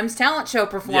loved Mayhem's talent show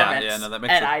performance. Yeah, no, that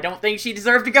makes sense. And I don't think she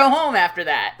deserved to go home after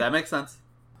that. That makes sense.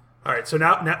 All right, so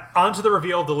now on to the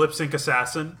reveal of the lip sync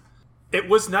assassin. It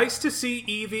was nice to see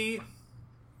Evie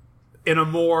in a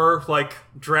more like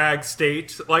drag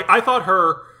state. Like, I thought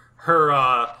her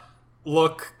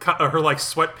look, her like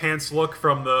sweatpants look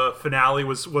from the finale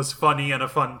was funny and a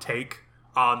fun take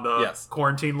on the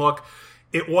quarantine look.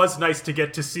 It was nice to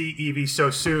get to see Evie so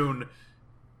soon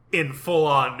in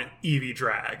full-on Evie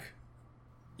drag.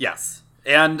 Yes.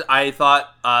 And I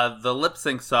thought the lip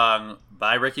sync song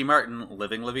by Ricky Martin,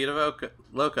 Living La Vida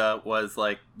Loca, was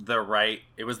like the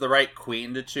right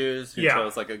queen to choose who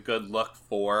chose like a good look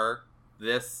for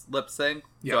this lip sync.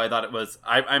 So I thought it was,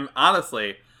 I'm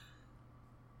honestly,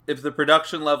 if the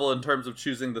production level in terms of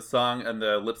choosing the song and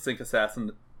the lip sync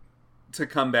assassin to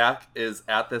come back is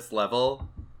at this level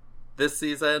this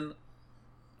season,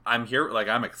 I'm here, like,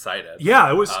 I'm excited. Yeah,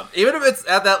 it was... even if it's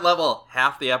at that level,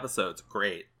 half the episode's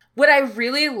great. What I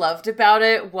really loved about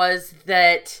it was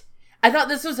that I thought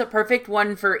this was a perfect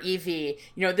one for Evie.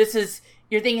 You know, this is,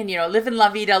 you're thinking, you know, living la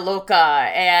vida loca,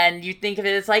 and you think of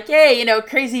it as like, hey, you know,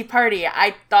 crazy party.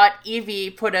 I thought Evie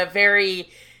put a very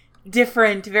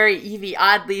different, very Evie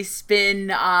Oddly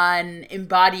spin on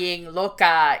embodying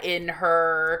loca in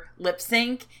her lip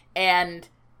sync, and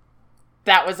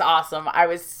that was awesome. I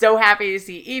was so happy to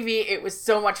see Evie. It was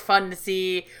so much fun to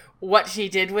see what she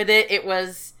did with it. It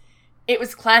was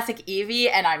classic Evie,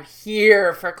 and I'm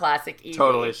here for classic Evie.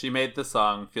 Totally. She made the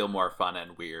song feel more fun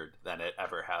and weird than it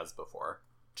ever has before.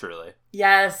 Truly.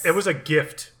 Yes. It was a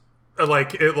gift. That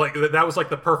was like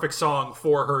the perfect song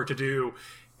for her to do.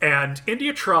 And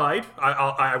India tried.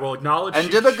 I will acknowledge.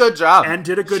 And did a good job. And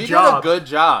did a good She job. did a good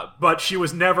job. But she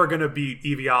was never going to beat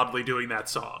Evie Oddly doing that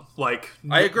song. Like,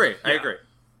 I agree.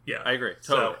 Yeah. I agree.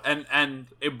 Totally.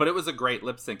 So, But it was a great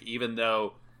lip sync, even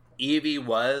though Evie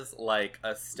was like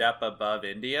a step above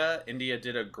India. India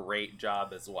did a great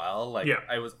job as well. Like, yeah.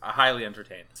 I was highly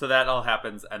entertained. So that all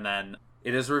happens, and then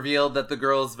it is revealed that the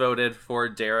girls voted for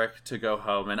Derek to go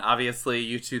home. And obviously,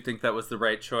 you two think that was the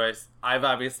right choice. I've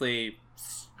obviously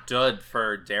stood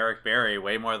for Derek Barry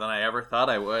way more than I ever thought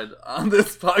I would on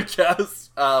this podcast.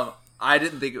 I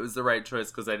didn't think it was the right choice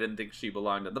because I didn't think she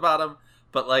belonged at the bottom.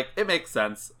 But, like, it makes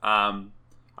sense.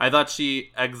 I thought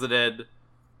she exited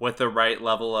with the right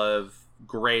level of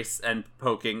grace and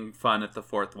poking fun at the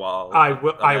fourth wall.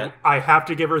 I have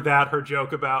to give her that. Her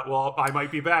joke about, well, I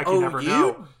might be back. You never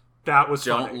know. That was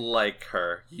don't funny. like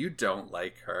her. You don't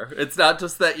like her. It's not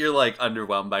just that you're, like,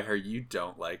 underwhelmed by her. You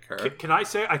don't like her. Can I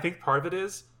say, I think part of it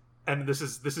is, and this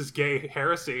is gay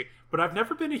heresy, but I've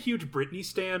never been a huge Britney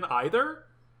stan either.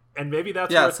 And maybe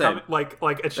that's where it's coming. Like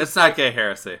it's just, it's not gay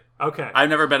heresy. Okay. I've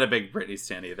never been a big Britney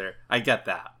stan either. I get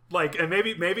that. Like, and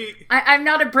maybe I'm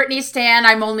not a Britney stan.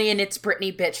 I'm only an It's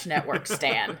Britney Bitch Network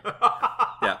stan.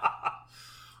 Yeah.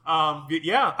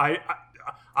 Yeah.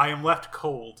 I am left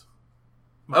cold.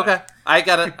 Okay, I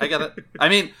get it. I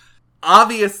mean,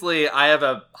 obviously, I have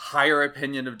a higher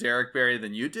opinion of Derek Barry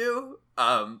than you do.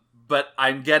 But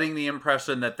I'm getting the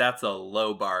impression that that's a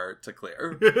low bar to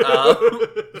clear.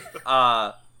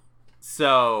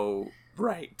 So,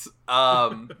 right.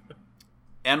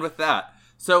 And with that,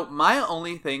 so my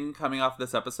only thing coming off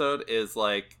this episode is,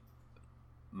 like,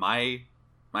 my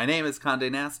name is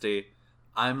Condé Nasty.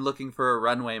 I'm looking for a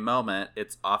runway moment.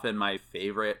 It's often my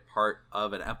favorite part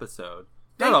of an episode.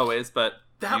 Not always, but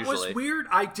that usually. Was weird.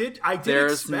 I did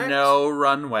There's expect... no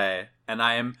runway, and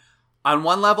I am... On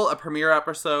one level, a premiere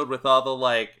episode with all the,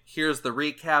 like, here's the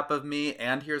recap of me,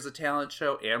 and here's a talent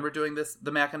show, and we're doing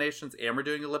the machinations, and we're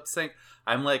doing a lip sync.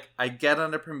 I'm like, I get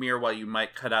on a premiere while you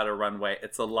might cut out a runway.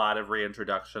 It's a lot of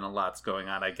reintroduction, a lot's going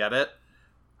on. I get it.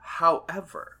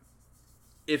 However,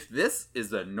 if this is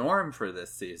the norm for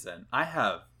this season, I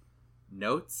have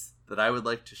notes that I would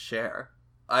like to share.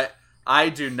 I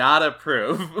do not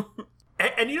approve.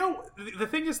 And you know, the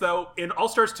thing is, though, in All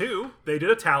Stars 2, they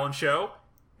did a talent show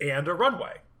and a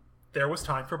runway. There was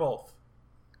time for both.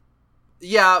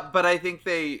 Yeah, but I think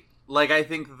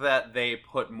that they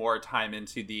put more time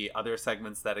into the other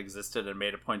segments that existed and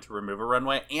made a point to remove a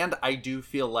runway. And I do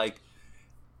feel like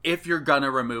if you're gonna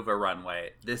remove a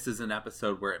runway, this is an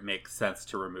episode where it makes sense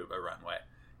to remove a runway.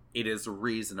 It is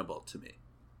reasonable to me.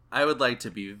 I would like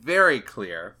to be very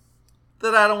clear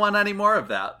that I don't want any more of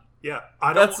that. Yeah,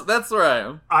 that's where I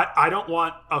am. I don't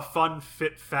want a fun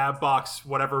fit fab box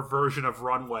whatever version of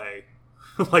runway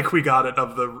like we got it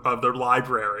of the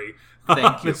library.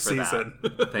 Thank you this for season.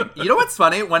 That. You know what's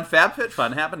funny? When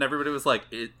FabFitFun happened, everybody was like,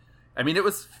 it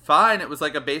was fine. It was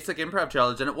like a basic improv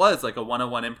challenge, and it was like a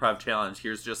 101 improv challenge.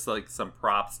 Here's just like some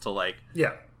props to like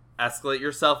escalate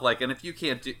yourself. Like, and if you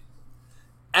can't do,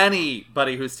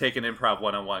 anybody who's taken improv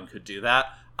 101 could do that.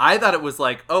 I thought it was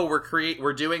like, oh,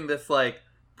 we're doing this like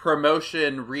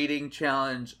promotion reading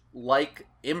challenge like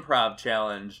improv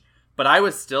challenge, but I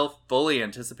was still fully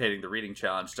anticipating the reading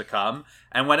challenge to come.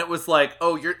 And when it was like,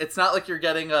 oh, it's not like you're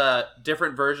getting a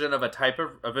different version of a type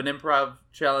of an improv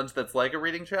challenge that's like a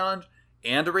reading challenge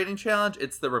and a reading challenge,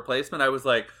 it's the replacement. I was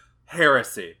like,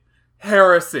 heresy,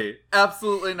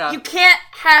 absolutely not. You can't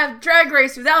have Drag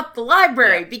Race without the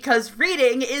library because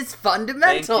reading is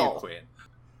fundamental. Thank you, Queen.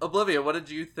 Olivia, what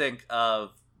did you think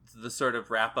of the sort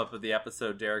of wrap up of the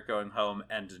episode, Derek going home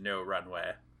and no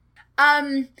runway?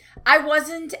 I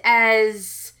wasn't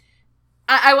as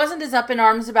up in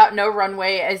arms about no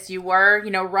runway as you were.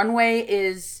 You know, runway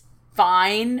is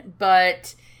fine,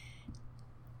 but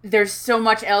there's so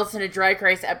much else in a Drag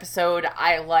Race episode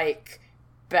I like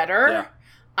better. Yeah.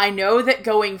 I know that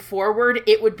going forward,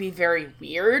 it would be very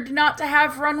weird not to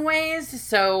have runways,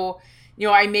 so,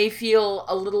 I may feel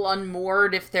a little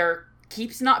unmoored if there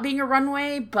keeps not being a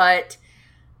runway, but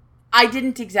I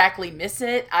didn't exactly miss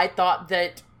it. I thought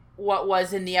that what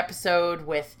was in the episode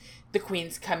with the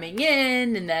queens coming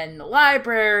in, and then the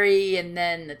library, and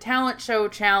then the talent show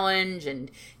challenge, and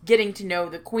getting to know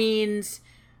the queens,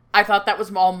 I thought that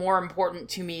was all more important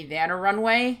to me than a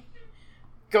runway.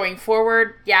 Going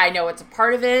forward, yeah, I know it's a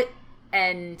part of it,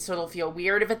 and so it'll feel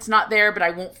weird if it's not there, but I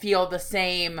won't feel the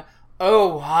same,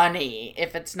 oh, honey,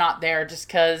 if it's not there, just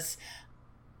because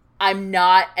I'm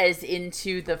not as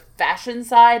into the fashion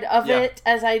side of it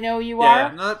as I know you are.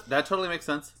 Yeah, no, that totally makes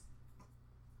sense.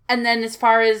 And then as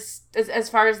far as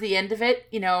the end of it,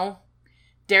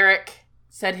 Derek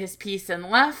said his piece and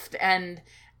left, and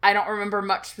I don't remember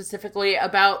much specifically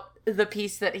about the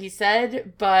piece that he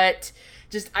said, but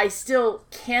just I still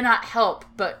cannot help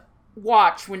but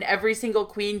watch when every single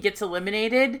queen gets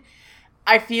eliminated.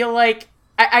 I feel like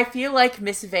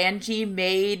Miss Vanjie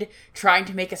made trying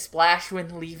to make a splash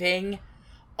when leaving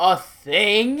a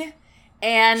thing.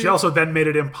 And she also then made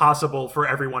it impossible for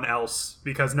everyone else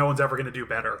because no one's ever going to do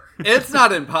better. It's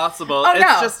not impossible.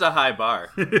 It's just a high bar.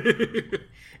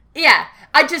 Yeah,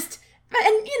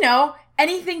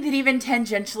 anything that even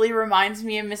tangentially reminds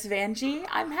me of Miss Vanjie,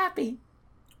 I'm happy.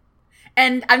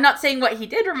 And I'm not saying what he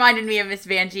did reminded me of Miss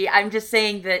Vanjie. I'm just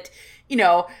saying that,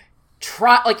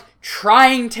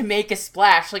 trying to make a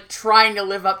splash, trying to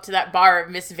live up to that bar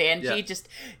of Miss Vanjie, just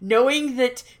knowing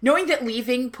that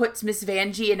leaving puts Miss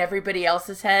Vanjie in everybody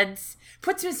else's heads,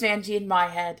 puts Miss Vanjie in my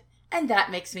head, and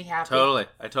that makes me happy. Totally.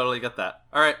 I totally get that.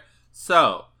 All right.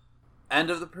 So,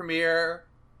 end of the premiere,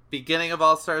 beginning of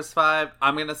All Stars 5.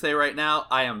 I'm going to say right now,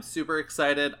 I am super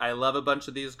excited. I love a bunch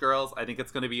of these girls. I think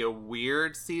it's going to be a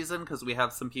weird season because we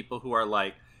have some people who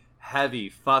are heavy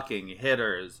fucking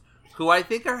hitters, who I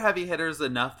think are heavy hitters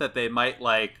enough that they might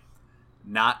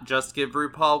not just give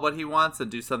RuPaul what he wants and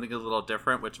do something a little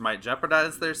different, which might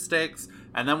jeopardize their stakes.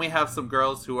 And then we have some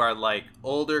girls who are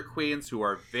older queens who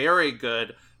are very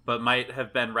good, but might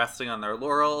have been resting on their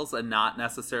laurels and not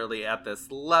necessarily at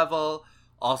this level.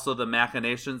 Also, the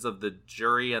machinations of the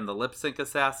jury and the lip sync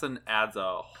assassin adds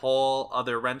a whole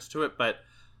other wrench to it. But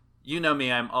you know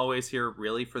me, I'm always here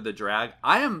really for the drag.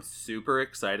 I am super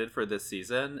excited for this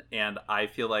season, and I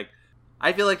feel like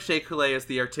Shea Coulee is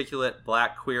the articulate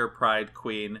black queer pride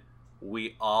queen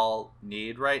we all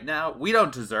need right now. We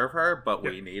don't deserve her, but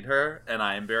we need her, and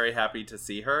I am very happy to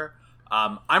see her.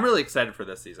 I'm really excited for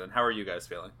this season. How are you guys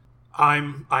feeling?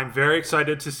 I'm very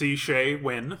excited to see Shea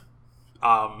win.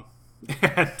 I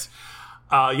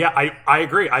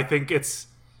agree. I think this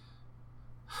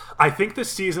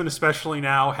season, especially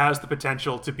now, has the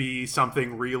potential to be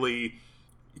something really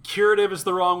curative is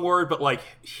the wrong word, but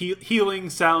healing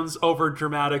sounds over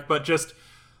dramatic, but just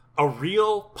a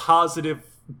real positive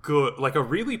good, a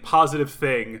really positive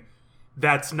thing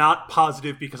that's not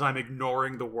positive because I'm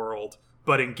ignoring the world,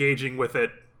 but engaging with it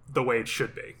the way it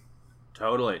should be.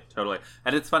 Totally.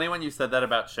 And it's funny when you said that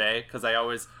about Shea, because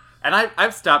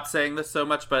I've stopped saying this so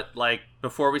much, but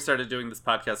before we started doing this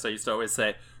podcast, I used to always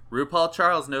say, RuPaul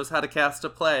Charles knows how to cast a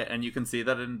play, and you can see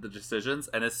that in the decisions.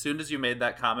 And as soon as you made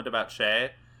that comment about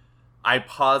Shea, I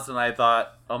paused and I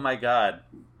thought, oh my god,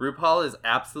 RuPaul is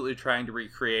absolutely trying to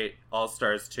recreate All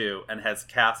Stars 2 and has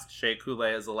cast Shea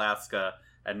Coulee as Alaska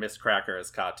and Miss Cracker as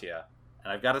Katya.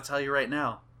 And I've got to tell you right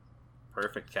now,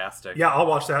 perfect casting. Yeah, I'll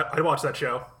watch that. I'd watch that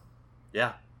show.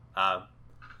 Yeah.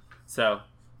 So,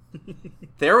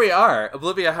 there we are.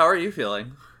 Olivia, how are you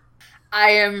feeling?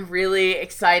 I am really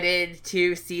excited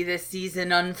to see this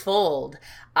season unfold.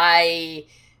 Like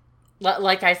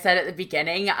I said at the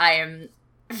beginning, I am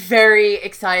very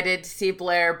excited to see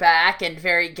Blair back and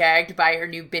very gagged by her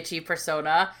new bitchy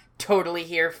persona. Totally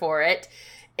here for it.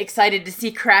 Excited to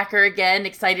see Cracker again.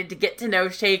 Excited to get to know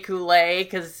Shea Coulee,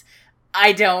 because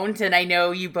I don't, and I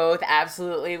know you both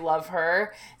absolutely love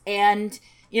her. And,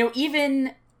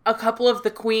 even a couple of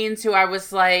the queens who I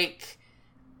was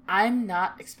I'm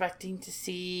not expecting to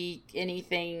see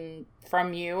anything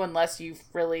from you unless you've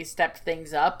really stepped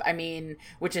things up. I mean,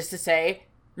 which is to say,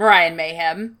 Mariah and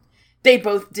Mayhem. They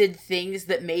both did things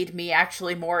that made me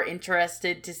actually more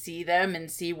interested to see them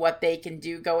and see what they can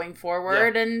do going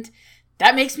forward. Yeah. And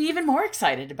that makes me even more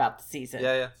excited about the season.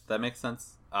 Yeah, that makes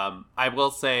sense. I will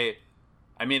say,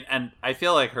 and I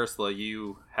feel like, Ursula,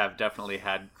 you have definitely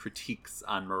had critiques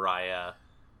on Mariah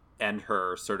and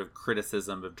her sort of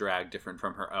criticism of drag different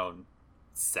from her own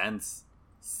since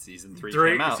season 3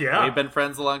 came out. Yeah. We've been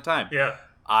friends a long time. Yeah.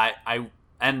 I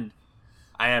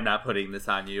am not putting this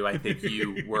on you. I think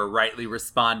you were rightly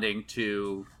responding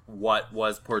to what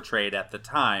was portrayed at the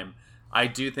time. I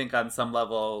do think on some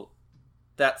level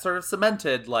that sort of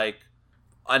cemented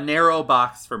a narrow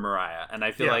box for Mariah. And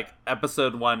I feel Yeah. like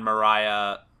episode 1,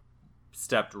 Mariah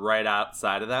stepped right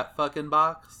outside of that fucking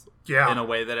box Yeah. in a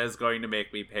way that is going to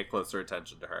make me pay closer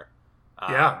attention to her.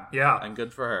 Yeah. And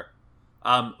good for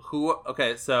her.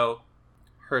 Okay, so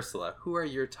Ursula, who are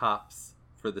your tops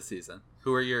for the season?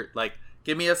 Who are your, like,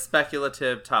 give me a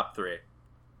speculative top 3.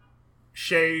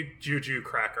 Shay, Juju,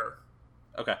 Cracker.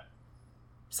 Okay.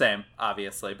 Same,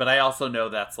 obviously. But I also know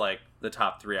that's, like, the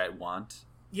top 3 I want.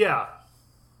 Yeah.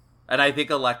 And I think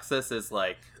Alexis is,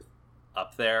 like,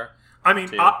 up there. I mean,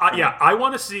 too. I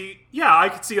want to see... Yeah, I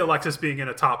could see Alexis being in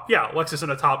a top... Yeah, Alexis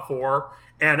in a top 4.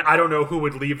 And I don't know who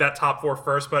would leave that top 4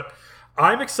 first, but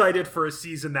I'm excited for a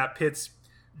season that pits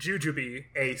Jujubee,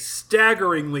 a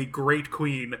staggeringly great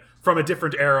queen from a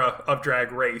different era of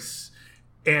Drag Race,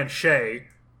 and Shay,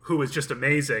 who is just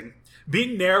amazing,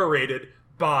 being narrated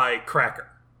by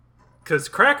Cracker. Because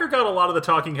Cracker got a lot of the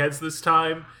talking heads this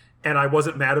time, and I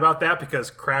wasn't mad about that because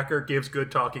Cracker gives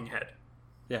good talking head.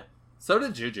 Yeah. So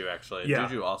did Juju, actually. Yeah.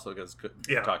 Juju also gives good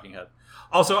talking head.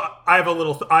 Also, I have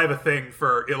a thing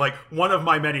for, like, one of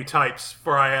my many types,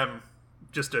 for I am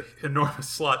just an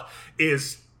enormous slut,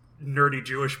 is nerdy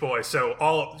Jewish boy. So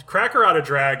Cracker out of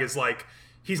drag is like,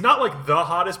 he's not like the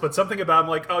hottest, but something about him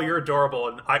like, oh, you're adorable,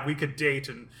 and we could date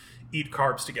and eat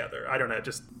carbs together. I don't know,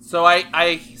 just... So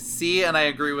I see and I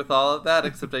agree with all of that,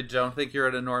 except I don't think you're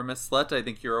an enormous slut. I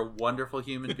think you're a wonderful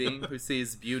human being who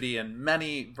sees beauty in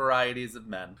many varieties of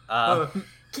men.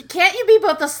 Can't you be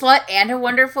both a slut and a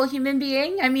wonderful human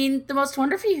being? I mean, the most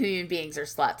wonderful human beings are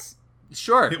sluts.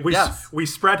 Sure, yes. We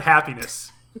spread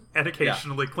happiness and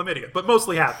occasionally chlamydia, but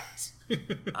mostly happiness.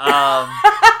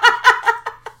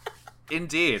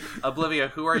 Indeed. Oblivia,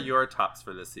 who are your tops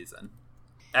for this season?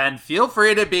 And feel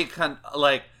free to be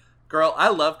girl, I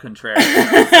love contrarian.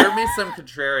 Serve me some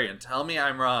contrarian. Tell me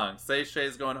I'm wrong. Say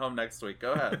Shay's going home next week.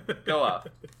 Go ahead. Go off.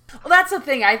 Well, that's the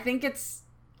thing. I think it's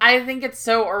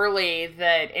so early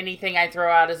that anything I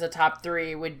throw out as a top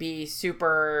 3 would be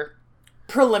super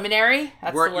preliminary.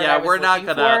 That's the word I was we're not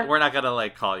looking gonna for. we're not gonna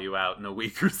like call you out in a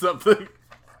week or something.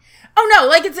 Oh no,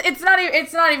 like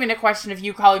it's not even a question of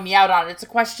you calling me out on it. It's a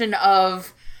question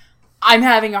of I'm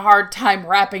having a hard time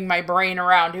wrapping my brain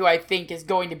around who I think is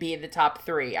going to be in the top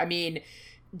 3. I mean,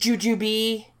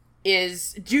 Jujubee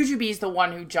is the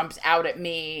one who jumps out at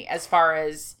me as far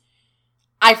as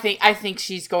I think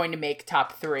she's going to make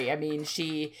top 3. I mean,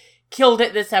 she killed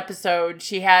it this episode.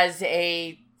 She has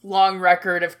a long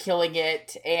record of killing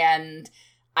it, and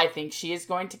I think she is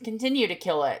going to continue to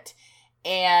kill it.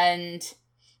 And,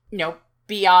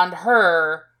 beyond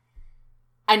her,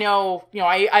 I know,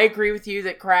 I agree with you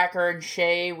that Cracker and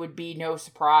Shay would be no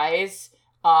surprise.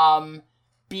 Beyond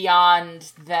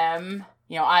them,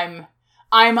 I'm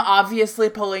obviously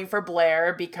pulling for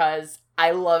Blair because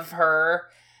I love her.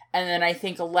 And then I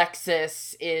think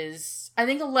Alexis is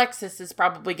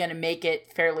probably going to make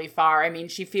it fairly far. I mean,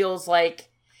 she feels like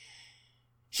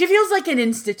an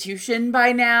institution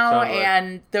by now, Totally.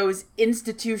 and those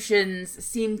institutions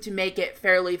seem to make it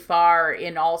fairly far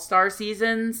in All-Star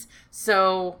seasons.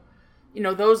 So,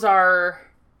 those are.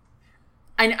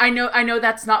 I know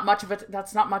that's not much of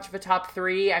a top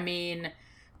 3. I mean,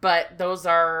 but those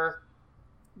are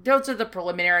the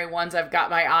preliminary ones I've got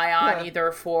my eye on.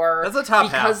 Either for that's a top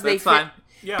because half. they That's fit. fine.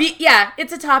 Yeah.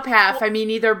 It's a top half. I mean,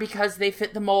 either because they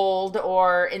fit the mold,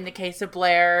 or in the case of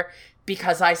Blair,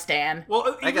 because I stan.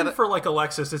 Well, even for, like,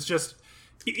 Alexis, it's just,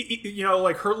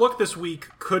 like, her look this week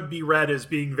could be read as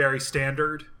being very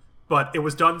standard, but it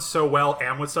was done so well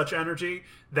and with such energy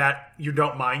that you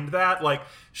don't mind that. Like,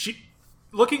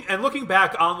 looking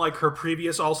back on, like, her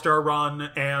previous All-Star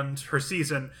run and her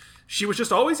season, she was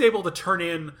just always able to turn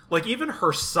in, like, even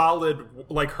her solid,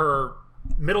 like, her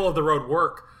middle-of-the-road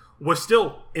work was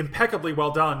still impeccably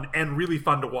well done and really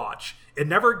fun to watch. It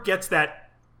never gets that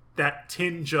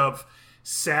tinge of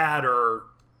sad or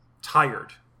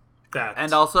tired.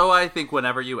 And also, I think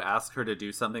whenever you ask her to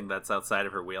do something that's outside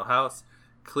of her wheelhouse,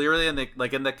 clearly in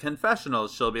the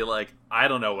confessionals, she'll be like, I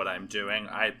don't know what I'm doing.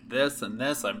 This and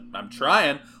this, I'm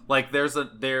trying. Like,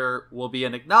 there will be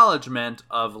an acknowledgement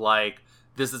of, like,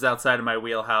 this is outside of my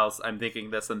wheelhouse. I'm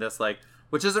thinking this and this, like,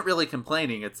 which isn't really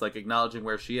complaining. It's like acknowledging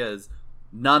where she is.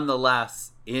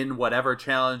 Nonetheless, in whatever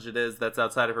challenge it is that's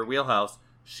outside of her wheelhouse,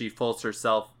 she throws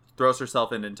herself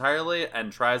in entirely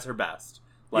and tries her best.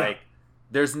 Like,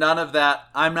 there's none of that.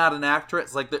 I'm not an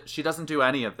actress. Like, she doesn't do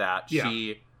any of that.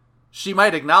 Yeah. She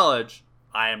might acknowledge,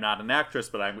 I am not an actress,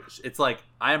 but I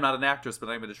am not an actress, but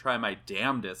I'm going to try my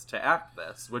damnedest to act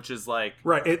this, which is like,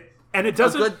 right. It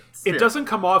doesn't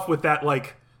come off with that,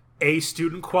 like, A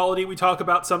student quality we talk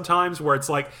about sometimes, where it's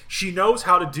like she knows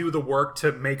how to do the work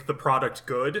to make the product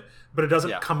good, but it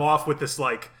doesn't come off with this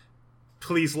like,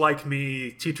 please like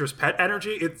me, teacher's pet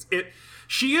energy.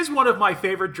 She is one of my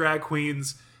favorite drag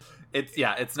queens.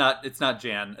 It's not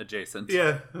Jan adjacent.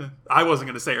 Yeah, I wasn't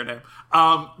going to say her name.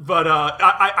 But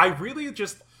I really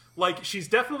just, like, she's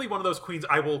definitely one of those queens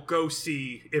I will go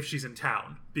see if she's in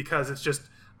town, because it's just,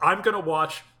 I'm going to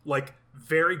watch, like,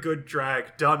 very good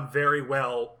drag done very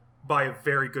well by a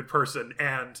very good person,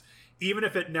 and even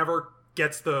if it never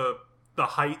gets the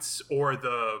heights or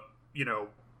the, you know,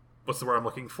 what's the word I'm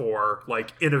looking for,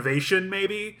 like, innovation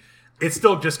maybe, it's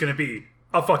still just going to be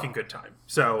a fucking good time.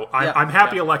 So I'm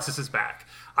happy Alexis is back.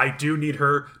 I do need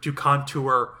her to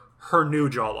contour her new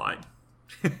jawline.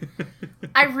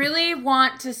 I really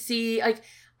want to see, like,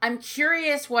 I'm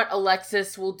curious what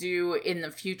Alexis will do in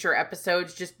the future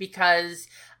episodes, just because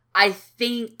I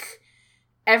think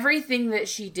everything that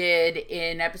she did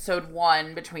in episode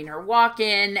 1 between her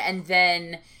walk-in and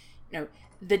then, you know,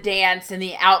 the dance and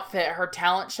the outfit, her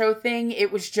talent show thing,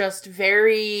 it was just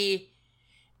very,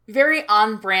 very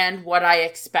on brand what I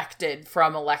expected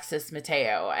from Alexis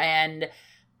Mateo. And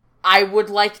I would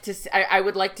like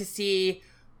to see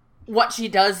what she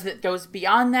does that goes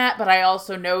beyond that, but I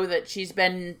also know that she's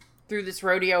been through this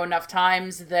rodeo enough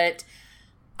times that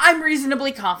I'm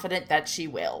reasonably confident that she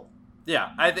will.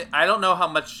 Yeah, I don't know how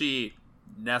much she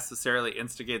necessarily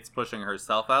instigates pushing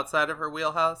herself outside of her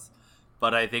wheelhouse,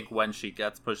 but I think when she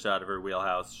gets pushed out of her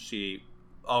wheelhouse, she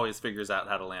always figures out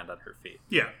how to land on her feet.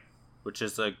 Yeah. Which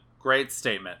is a great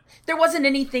statement. There wasn't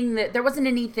anything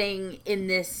in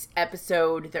this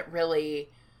episode that really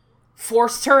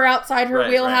forced her outside her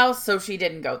wheelhouse, so she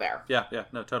didn't go there. Yeah,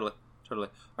 no, totally. All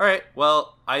right,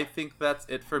 well, I think that's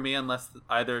it for me, unless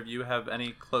either of you have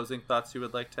any closing thoughts you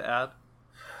would like to add.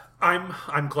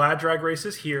 I'm glad Drag Race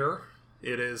is here.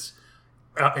 It is,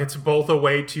 it's both a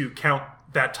way to count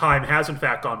that time has in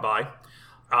fact gone by,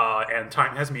 and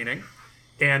time has meaning,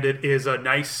 and it is a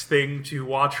nice thing to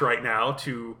watch right now,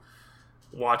 to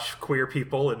watch queer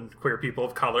people and queer people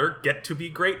of color get to be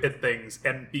great at things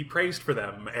and be praised for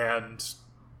them and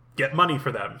get money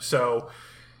for them. So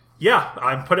yeah,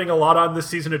 I'm putting a lot on this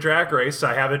season of Drag Race.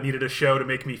 I haven't needed a show to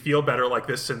make me feel better like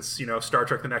this since, you know, Star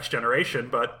Trek The Next Generation,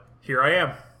 but here I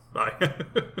am. Bye.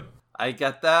 I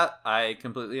get that. I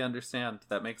completely understand.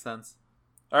 That makes sense.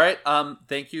 All right.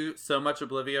 Thank you so much,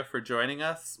 Oblivia, for joining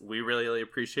us. We really, really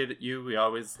appreciate you. We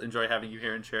always enjoy having you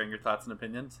here and sharing your thoughts and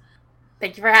opinions.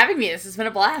 Thank you for having me. This has been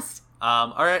a blast.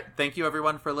 All right. Thank you,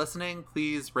 everyone, for listening.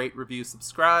 Please rate, review,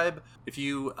 subscribe. If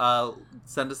you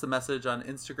send us a message on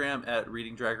Instagram at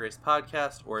Reading Drag Race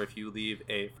Podcast, or if you leave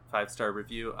a 5-star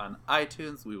review on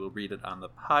iTunes, we will read it on the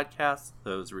podcast.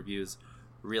 Those reviews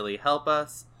really help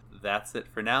us. That's it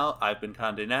for now. I've been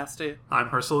Condé Nasty. I'm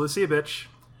Ursula the Sea Bitch.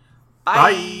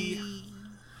 Bye.